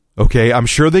bank. Okay, I'm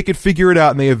sure they could figure it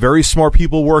out, and they have very smart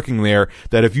people working there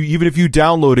that even if you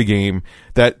download a game,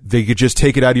 that they could just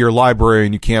take it out of your library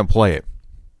and you can't play it.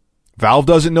 Valve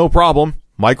does it, no problem.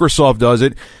 Microsoft does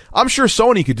it. I'm sure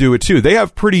Sony could do it too. They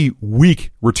have pretty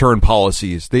weak return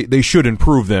policies. They should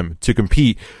improve them to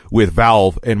compete with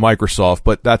Valve and Microsoft,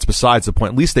 but that's besides the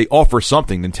point. At least they offer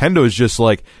something. Nintendo is just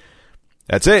like,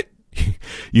 that's it.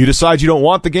 You decide you don't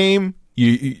want the game,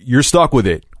 you're stuck with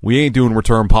it. We ain't doing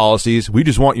return policies. We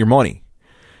just want your money.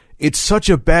 It's such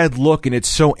a bad look, and it's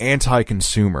so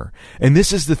anti-consumer. And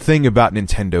this is the thing about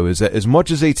Nintendo, is that as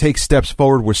much as they take steps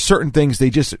forward with certain things,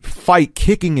 they just fight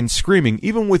kicking and screaming,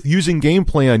 even with using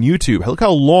gameplay on YouTube. Look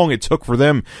how long it took for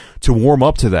them to warm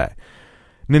up to that.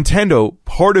 Nintendo,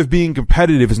 part of being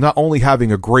competitive is not only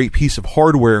having a great piece of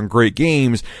hardware and great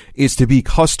games, is to be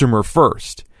customer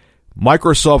first.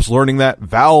 Microsoft's learning that.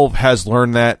 Valve has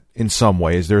learned that in some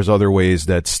ways. There's other ways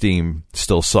that Steam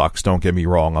still sucks. Don't get me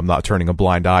wrong. I'm not turning a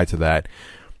blind eye to that.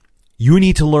 You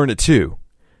need to learn it too.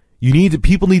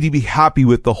 People need to be happy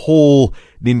with the whole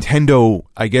Nintendo,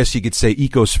 I guess you could say,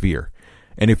 ecosphere.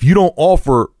 And if you don't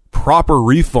offer proper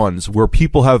refunds where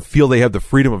people feel they have the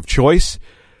freedom of choice,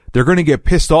 they're going to get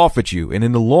pissed off at you. And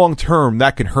in the long term,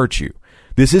 that can hurt you.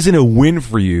 This isn't a win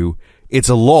for you. It's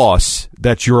a loss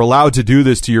that you're allowed to do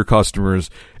this to your customers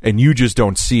and you just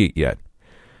don't see it yet.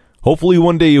 Hopefully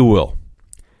one day you will.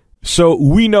 So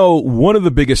we know one of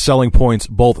the biggest selling points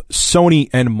both Sony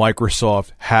and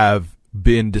Microsoft have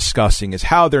been discussing is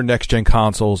how their next-gen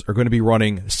consoles are going to be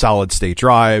running solid-state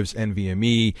drives,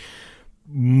 NVMe,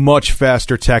 much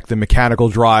faster tech than mechanical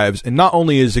drives. And not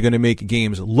only is it going to make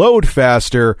games load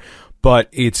faster, but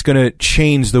it's going to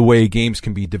change the way games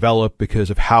can be developed because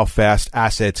of how fast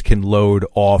assets can load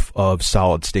off of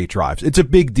solid-state drives. It's a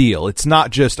big deal. It's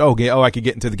not just, I could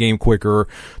get into the game quicker.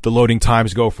 The loading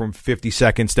times go from 50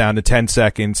 seconds down to 10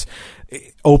 seconds.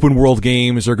 Open world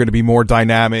games are going to be more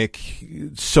dynamic,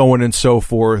 so on and so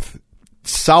forth.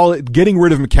 Getting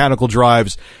rid of mechanical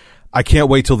drives, I can't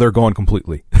wait till they're gone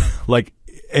completely. Like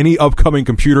any upcoming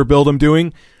computer build I'm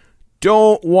doing,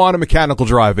 don't want a mechanical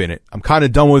drive in it. I'm kind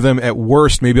of done with them. At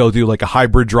worst, maybe I'll do like a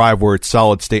hybrid drive where it's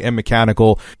solid state and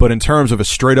mechanical. But in terms of a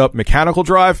straight up mechanical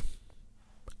drive,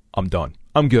 I'm done.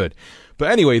 I'm good. But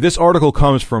anyway, this article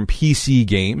comes from PC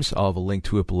Games. I'll have a link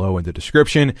to it below in the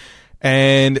description.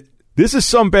 And this is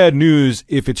some bad news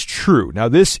if it's true. Now,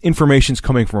 this information is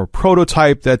coming from a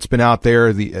prototype that's been out there,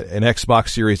 an Xbox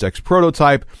Series X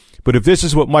prototype. But if this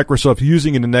is what Microsoft's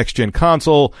using in the next-gen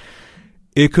console,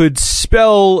 it could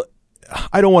spell,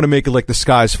 I don't want to make it like the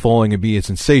sky's falling and be a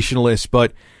sensationalist,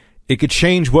 but it could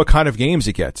change what kind of games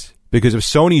it gets. Because if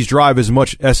Sony's drive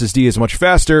SSD is much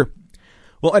faster,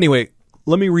 well, anyway,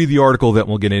 let me read the article, then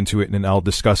we'll get into it, and then I'll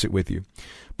discuss it with you.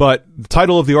 But the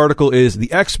title of the article is, The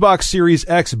Xbox Series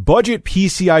X Budget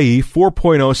PCIe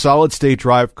 4.0 Solid-State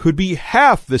Drive Could Be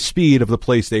Half the Speed of the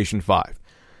PlayStation 5.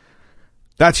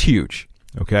 That's huge,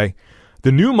 okay?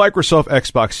 The new Microsoft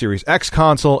Xbox Series X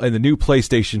console and the new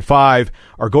PlayStation 5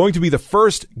 are going to be the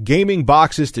first gaming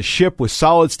boxes to ship with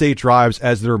solid-state drives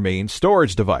as their main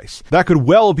storage device. That could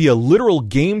well be a literal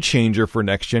game changer for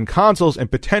next-gen consoles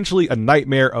and potentially a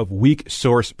nightmare of weak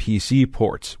source PC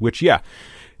ports, which, yeah,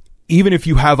 even if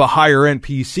you have a higher-end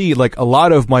PC, like a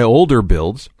lot of my older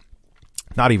builds,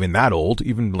 not even that old,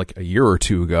 even like a year or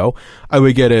two ago, I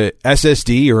would get a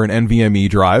SSD or an NVMe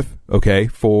drive, okay,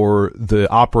 for the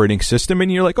operating system.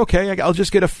 And you're like, okay, I'll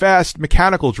just get a fast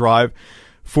mechanical drive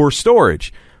for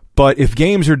storage. But if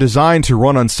games are designed to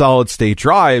run on solid state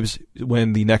drives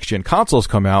when the next gen consoles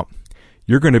come out,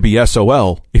 you're going to be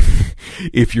SOL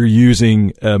if you're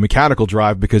using a mechanical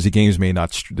drive, because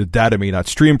the data may not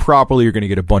stream properly. You're going to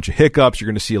get a bunch of hiccups. You're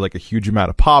going to see like a huge amount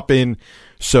of pop-in.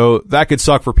 So that could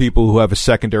suck for people who have a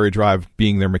secondary drive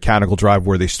being their mechanical drive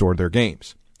where they store their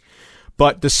games.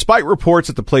 But despite reports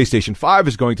that the PlayStation 5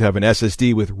 is going to have an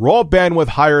SSD with raw bandwidth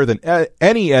higher than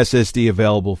any SSD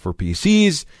available for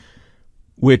PCs,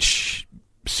 which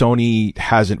Sony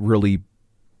hasn't really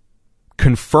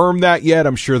confirmed that yet.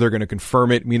 I'm sure they're going to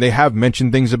confirm it. I mean, they have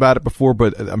mentioned things about it before,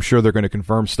 but I'm sure they're going to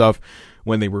confirm stuff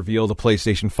when they reveal the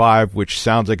PlayStation 5, which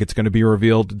sounds like it's going to be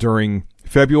revealed during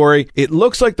February. It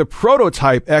looks like the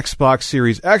prototype Xbox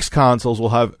Series X consoles will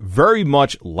have very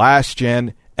much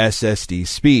last-gen SSD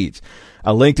speeds.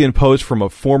 A LinkedIn post from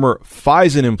a former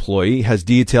Phison employee has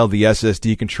detailed the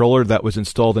SSD controller that was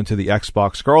installed into the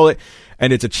Xbox Scarlett,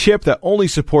 and it's a chip that only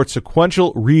supports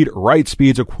sequential read-write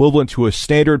speeds equivalent to a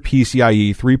standard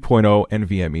PCIe 3.0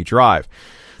 NVMe drive.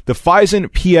 The Phison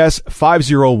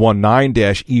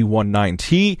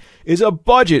PS5019-E19T is a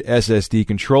budget SSD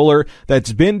controller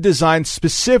that's been designed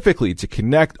specifically to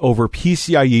connect over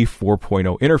PCIe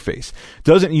 4.0 interface.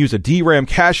 Doesn't use a DRAM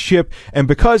cache chip, and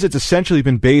because it's essentially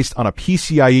been based on a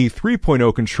PCIe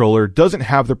 3.0 controller, doesn't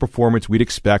have the performance we'd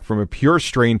expect from a pure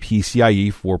strain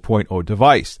PCIe 4.0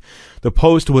 device. The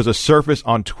post was a surface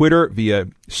on Twitter via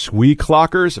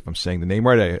Sweeclockers, if I'm saying the name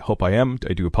right. I hope I am.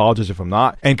 I do apologize if I'm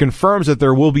not. And confirms that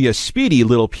there will be a speedy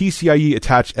little PCIe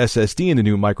attached SSD in the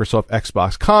new Microsoft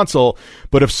Xbox console.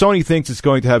 But if Sony thinks it's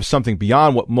going to have something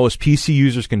beyond what most PC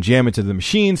users can jam into the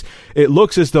machines, it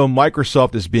looks as though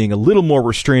Microsoft is being a little more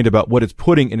restrained about what it's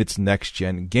putting in its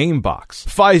next-gen game box.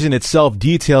 Phison itself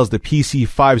details the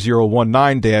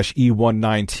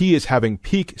PC5019-E19T as having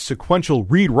peak sequential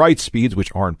read-write speeds,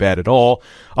 which aren't bad at all,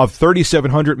 of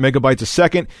 3,700 megabytes a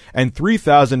second and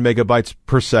 3,000 megabytes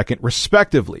per second,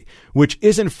 respectively, which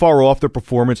isn't far off the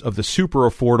performance of the super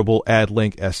affordable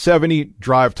AdLink S70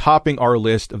 drive, topping our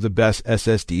list of the best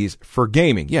SSDs for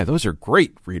gaming. Yeah, those are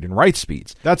great read and write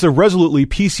speeds. That's a resolutely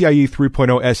PCIe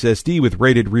 3.0 SSD with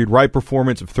rated read-write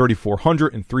performance of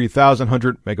 3,400 and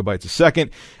 3,100 megabytes a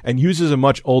second, and uses a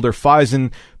much older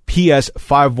Phison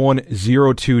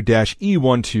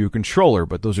PS5102-E12 controller,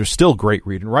 but those are still great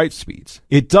read and write speeds.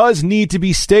 It does need to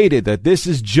be stated that this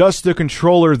is just the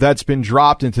controller that's been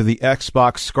dropped into the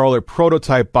Xbox Scarlett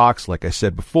prototype box, like I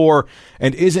said before,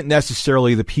 and isn't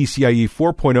necessarily the PCIe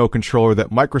 4.0 controller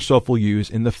that Microsoft will use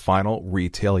in the final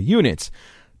retail units.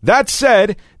 That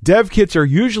said, dev kits are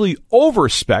usually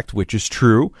over-spec'd, which is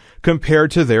true,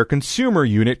 compared to their consumer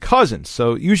unit cousins.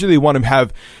 So usually they want to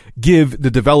give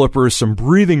the developers some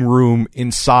breathing room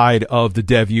inside of the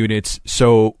dev units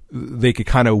so they could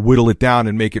kind of whittle it down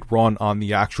and make it run on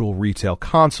the actual retail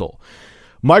console.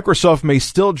 Microsoft may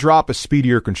still drop a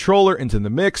speedier controller into the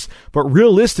mix, but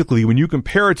realistically, when you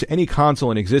compare it to any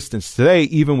console in existence today,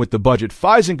 even with the budget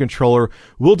Phison controller,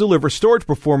 will deliver storage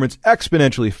performance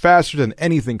exponentially faster than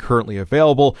anything currently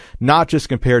available, not just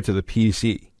compared to the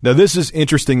PC. Now, this is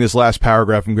interesting, this last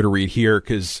paragraph I'm going to read here,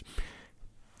 because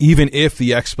even if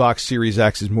the Xbox Series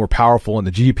X is more powerful on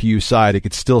the GPU side, it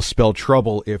could still spell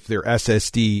trouble if their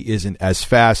SSD isn't as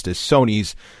fast as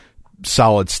Sony's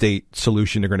solid state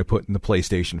solution they're going to put in the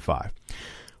PlayStation 5.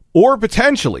 Or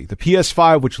potentially the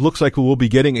PS5, which looks like we will be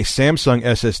getting a Samsung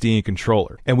SSD and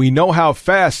controller. And we know how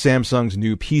fast Samsung's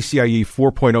new PCIe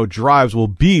 4.0 drives will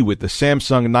be, with the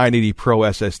Samsung 980 Pro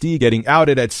SSD getting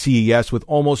outed at CES with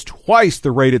almost twice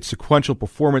the rated sequential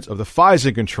performance of the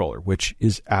Phison controller, which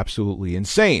is absolutely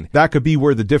insane. That could be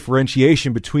where the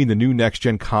differentiation between the new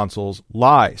next-gen consoles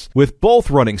lies. With both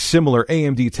running similar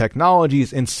AMD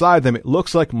technologies inside them, it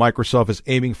looks like Microsoft is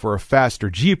aiming for a faster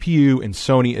GPU and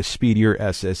Sony a speedier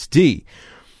SSD.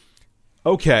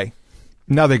 Okay,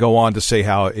 now they go on to say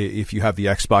how if you have the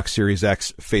Xbox Series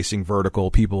X facing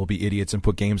vertical, people will be idiots and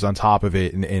put games on top of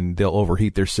it, and they'll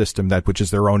overheat their system, which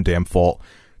is their own damn fault.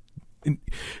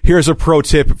 Here's a pro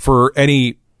tip for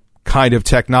any kind of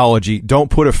technology: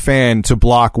 don't put a fan to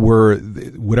block where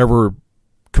whatever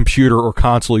computer or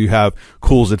console you have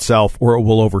cools itself, or it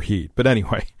will overheat. But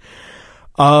anyway,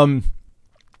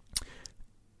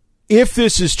 if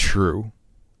this is true,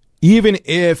 even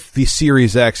if the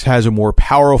Series X has a more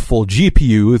powerful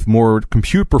GPU with more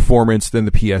compute performance than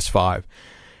the PS5,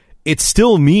 it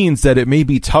still means that it may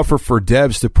be tougher for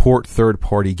devs to port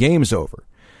third-party games over.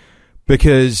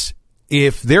 Because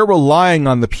if they're relying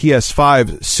on the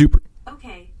PS5 super...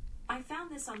 Okay, I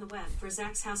found this on the web for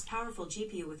Zach's house powerful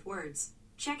GPU with words.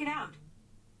 Check it out.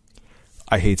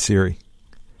 I hate Siri.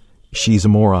 She's a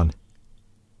moron.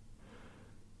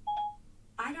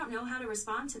 I don't know how to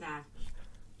respond to that.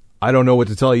 I don't know what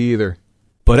to tell you either.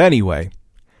 But anyway,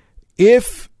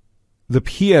 if the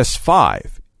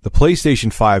PS5, the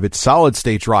PlayStation 5, its solid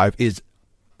state drive is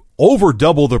over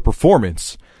double the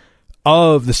performance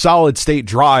of the solid state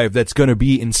drive that's going to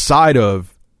be inside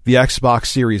of the Xbox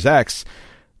Series X,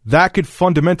 that could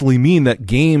fundamentally mean that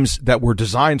games that were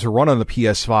designed to run on the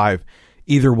PS5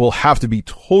 either will have to be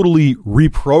totally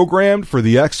reprogrammed for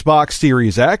the Xbox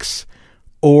Series X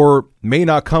or may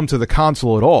not come to the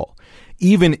console at all.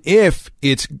 Even if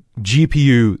its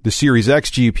GPU, the Series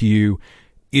X GPU,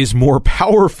 is more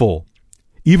powerful,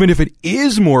 even if it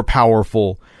is more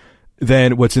powerful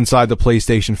than what's inside the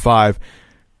PlayStation 5,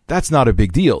 that's not a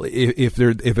big deal. If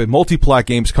a multi-plat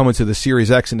games come into the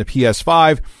Series X and the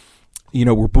PS5, you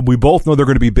know, we both know they're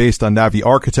going to be based on Navi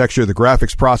architecture, the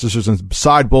graphics processors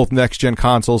inside both next-gen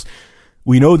consoles.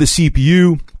 We know the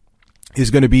CPU is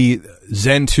going to be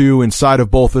Zen 2 inside of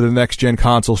both of the next-gen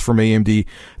consoles from AMD.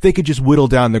 They could just whittle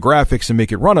down the graphics and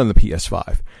make it run on the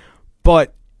PS5.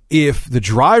 But if the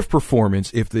drive performance,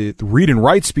 if the read and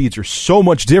write speeds are so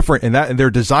much different and they're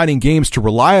designing games to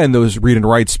rely on those read and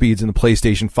write speeds in the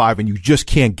PlayStation 5 and you just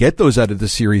can't get those out of the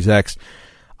Series X,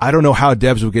 I don't know how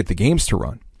devs will get the games to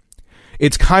run.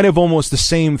 It's kind of almost the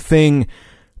same thing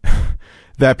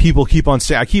that people keep on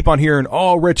saying. I keep on hearing,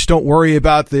 oh, Rich, don't worry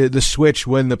about the Switch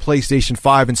when the PlayStation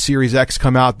 5 and Series X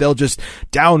come out. They'll just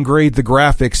downgrade the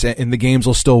graphics and the games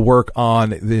will still work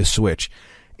on the Switch.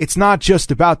 It's not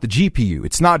just about the GPU.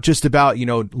 It's not just about, you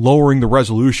know, lowering the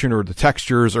resolution or the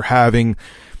textures or having,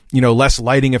 you know, less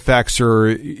lighting effects or,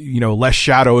 you know, less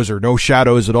shadows or no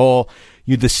shadows at all.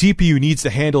 The CPU needs to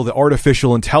handle the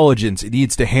artificial intelligence. It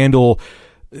needs to handle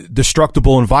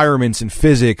destructible environments and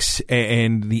physics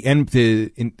and the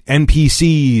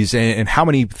NPCs and how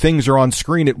many things are on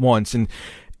screen at once. And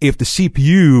if the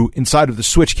CPU inside of the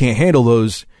Switch can't handle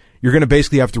those, you're going to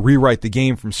basically have to rewrite the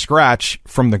game from scratch,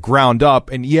 from the ground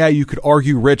up. And yeah, you could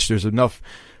argue, Rich, there's enough,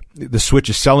 the Switch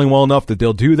is selling well enough that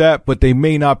they'll do that, but they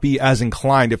may not be as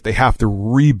inclined if they have to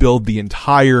rebuild the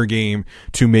entire game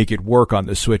to make it work on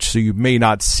the Switch. So you may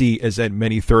not see as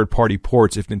many third-party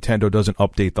ports if Nintendo doesn't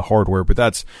update the hardware, but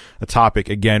that's a topic,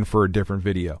 again, for a different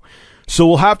video. So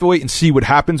we'll have to wait and see what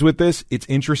happens with this. It's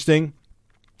interesting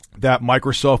that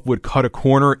Microsoft would cut a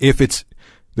corner if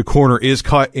the corner is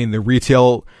cut in the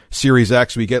retail Series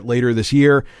X we get later this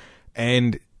year.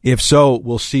 And if so,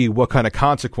 we'll see what kind of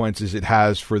consequences it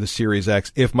has for the Series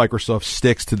X if Microsoft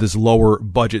sticks to this lower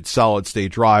budget solid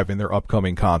state drive in their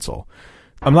upcoming console.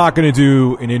 I'm not going to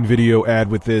do an in-video ad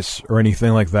with this or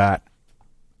anything like that,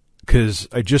 because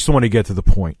I just want to get to the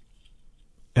point.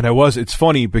 And it's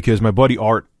funny because my buddy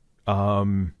Art,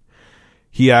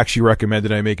 he actually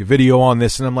recommended I make a video on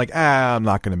this, and I'm like, I'm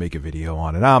not going to make a video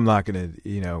on it. I'm not going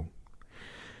to,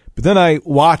 But then I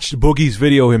watched Boogie's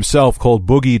video himself called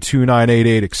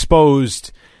Boogie2988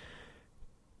 Exposed,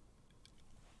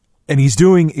 and he's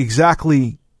doing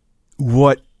exactly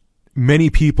what many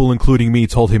people, including me,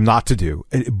 told him not to do.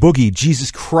 Boogie,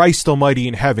 Jesus Christ almighty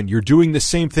in heaven, you're doing the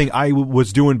same thing I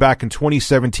was doing back in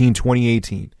 2017,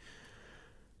 2018.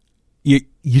 You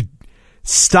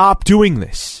stop doing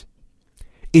this.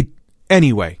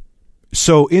 Anyway,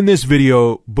 so in this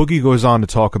video, Boogie goes on to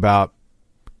talk about,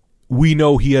 we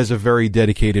know he has a very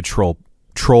dedicated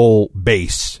troll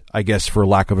base, I guess, for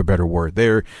lack of a better word.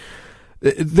 They're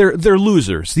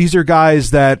losers. These are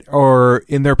guys that are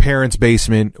in their parents'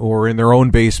 basement or in their own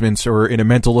basements or in a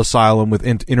mental asylum with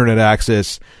internet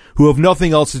access who have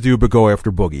nothing else to do but go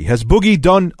after Boogie. Has Boogie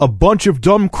done a bunch of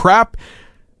dumb crap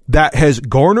that has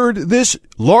garnered this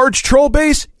large troll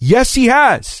base? Yes, he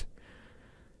has.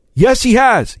 Yes, he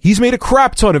has. He's made a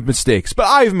crap ton of mistakes, but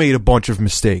I've made a bunch of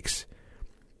mistakes.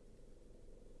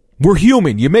 We're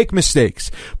human. You make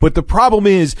mistakes. But the problem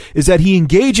is that he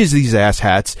engages these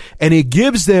asshats and it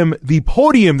gives them the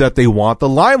podium that they want, the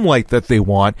limelight that they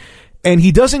want. And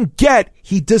he does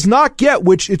not get,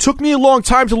 which it took me a long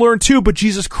time to learn too, but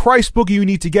Jesus Christ, Boogie, you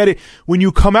need to get it. When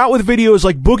you come out with videos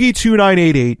like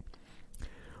Boogie2988,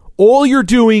 all you're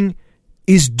doing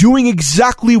is doing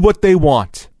exactly what they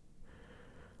want.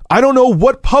 I don't know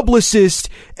what publicist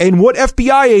and what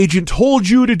FBI agent told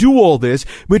you to do all this,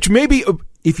 which maybe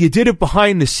if you did it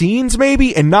behind the scenes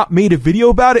maybe and not made a video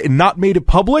about it and not made it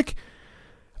public,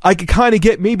 I could kind of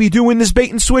get maybe doing this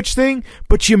bait and switch thing,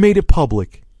 but you made it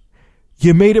public.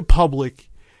 You made it public.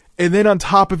 And then on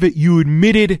top of it, you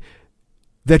admitted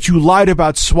that you lied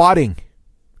about swatting.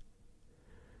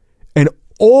 And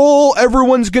all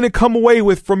everyone's going to come away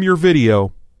with from your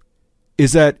video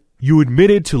is that you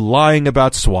admitted to lying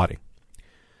about swatting.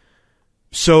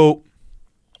 So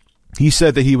he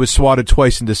said that he was swatted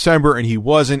twice in December and he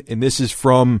wasn't. And this is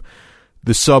from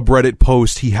the subreddit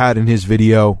post he had in his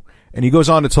video. And he goes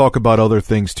on to talk about other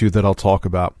things too that I'll talk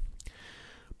about.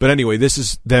 But anyway, this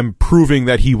is them proving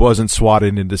that he wasn't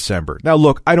swatted in December. Now,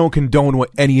 look, I don't condone what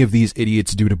any of these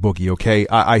idiots do to Boogie, okay?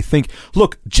 I think,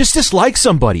 look, just dislike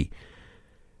somebody.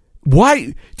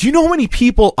 Why? Do you know how many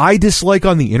people I dislike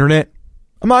on the internet?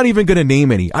 I'm not even going to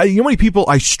name any. You know how many people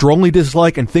I strongly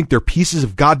dislike and think they're pieces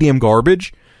of goddamn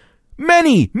garbage?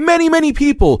 Many, many, many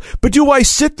people. But do I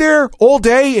sit there all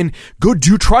day and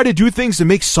try to do things to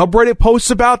make subreddit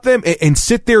posts about them and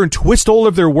sit there and twist all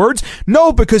of their words?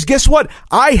 No, because guess what?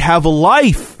 I have a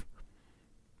life.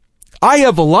 I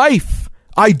have a life.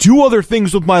 I do other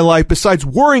things with my life besides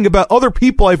worrying about other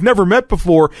people I've never met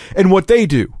before and what they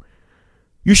do.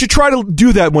 You should try to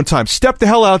do that one time. Step the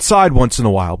hell outside once in a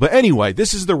while. But anyway,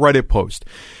 this is the Reddit post.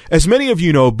 As many of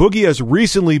you know, Boogie has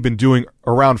recently been doing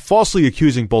around falsely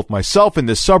accusing both myself and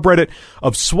this subreddit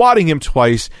of swatting him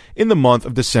twice in the month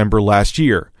of December last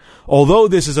year. Although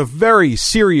this is a very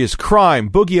serious crime,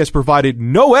 Boogie has provided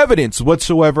no evidence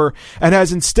whatsoever and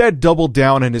has instead doubled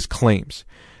down on his claims.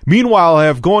 Meanwhile, I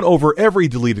have gone over every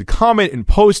deleted comment and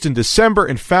post in December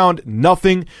and found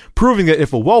nothing, proving that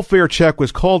if a welfare check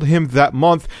was called him that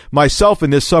month, myself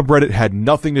and this subreddit had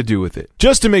nothing to do with it.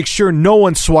 Just to make sure no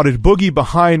one swatted Boogie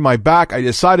behind my back, I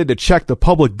decided to check the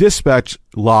public dispatch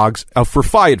logs for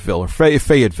Fayetteville, or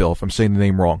Fayetteville, if I'm saying the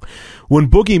name wrong. When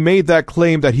Boogie made that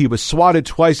claim that he was swatted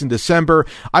twice in December,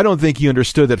 I don't think he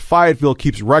understood that Fayetteville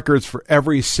keeps records for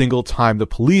every single time the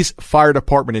police, fire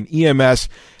department, and EMS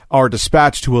are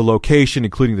dispatched to a location,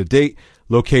 including the date,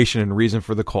 location, and reason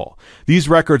for the call. These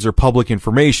records are public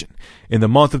information. In the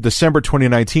month of December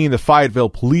 2019, the Fayetteville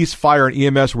Police, Fire, and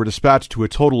EMS were dispatched to a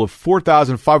total of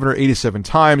 4,587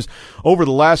 times. Over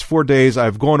the last 4 days, I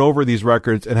have gone over these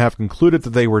records and have concluded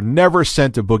that they were never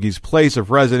sent to Boogie's place of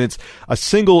residence a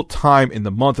single time in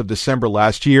the month of December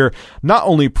last year, not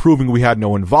only proving we had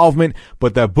no involvement,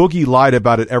 but that Boogie lied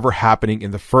about it ever happening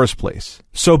in the first place.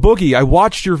 So Boogie, I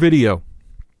watched your video.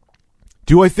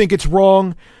 Do I think it's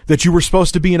wrong that you were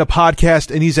supposed to be in a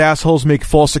podcast and these assholes make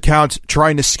false accounts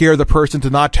trying to scare the person to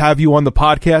not have you on the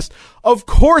podcast? Of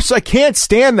course I can't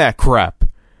stand that crap.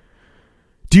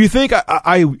 Do you think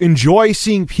I enjoy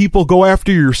seeing people go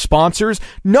after your sponsors?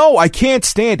 No, I can't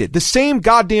stand it. The same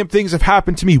goddamn things have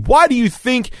happened to me. Why do you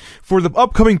think for the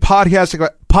upcoming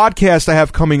podcast I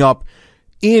have coming up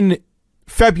in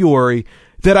February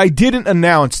that I didn't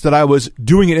announce that I was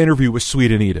doing an interview with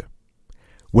Sweet Anita?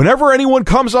 Whenever anyone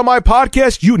comes on my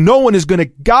podcast, no one is going to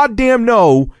goddamn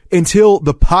know until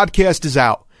the podcast is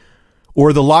out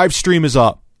or the live stream is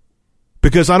up,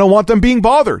 because I don't want them being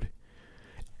bothered.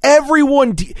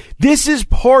 Everyone, this is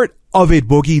part of it,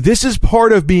 Boogie. This is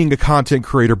part of being a content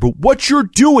creator. But what you're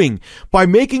doing by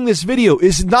making this video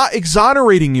is not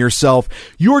exonerating yourself.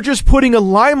 You're just putting a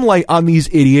limelight on these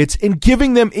idiots and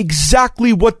giving them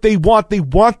exactly what they want. They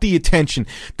want the attention.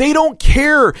 They don't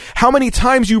care how many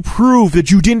times you prove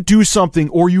that you didn't do something,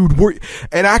 or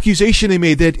an accusation they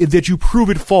made that you prove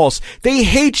it false. They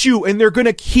hate you, and they're going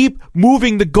to keep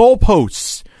moving the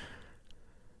goalposts.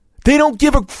 They don't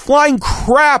give a flying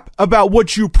crap about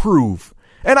what you prove.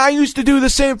 And I used to do the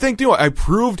same thing too. I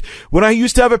proved when I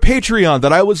used to have a Patreon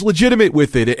that I was legitimate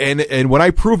with it. And when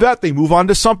I proved that, they move on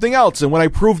to something else. And when I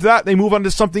proved that, they move on to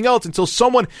something else until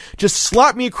someone just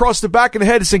slapped me across the back of the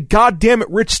head and said, "God damn it,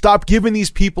 Rich, stop giving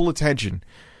these people attention."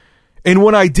 And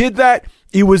when I did that,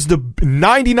 it was the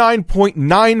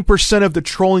 99.9% of the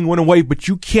trolling went away, but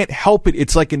you can't help it.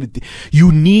 It's like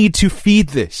you need to feed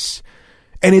this.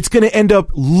 And it's going to end up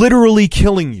literally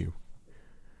killing you.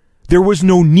 There was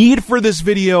no need for this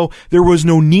video. There was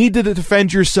no need to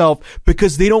defend yourself,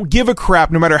 because they don't give a crap.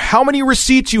 No matter how many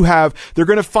receipts you have, they're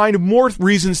going to find more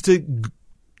reasons to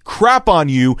crap on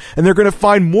you, and they're going to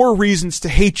find more reasons to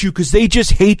hate you, because they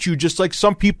just hate you, just like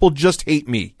some people just hate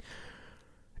me.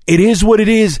 It is what it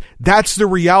is. That's the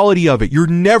reality of it. You're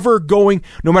never going,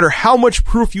 no matter how much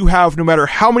proof you have, no matter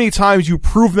how many times you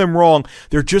prove them wrong,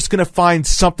 they're just going to find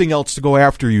something else to go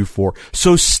after you for.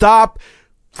 So stop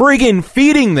friggin'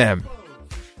 feeding them.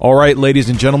 All right, ladies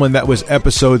and gentlemen, that was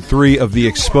episode 3 of the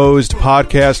Exposed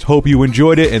podcast. Hope you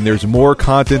enjoyed it, and there's more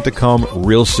content to come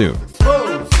real soon.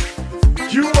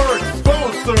 You are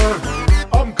exposed, sir.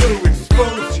 I'm going to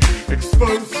expose you.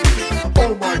 Expose you.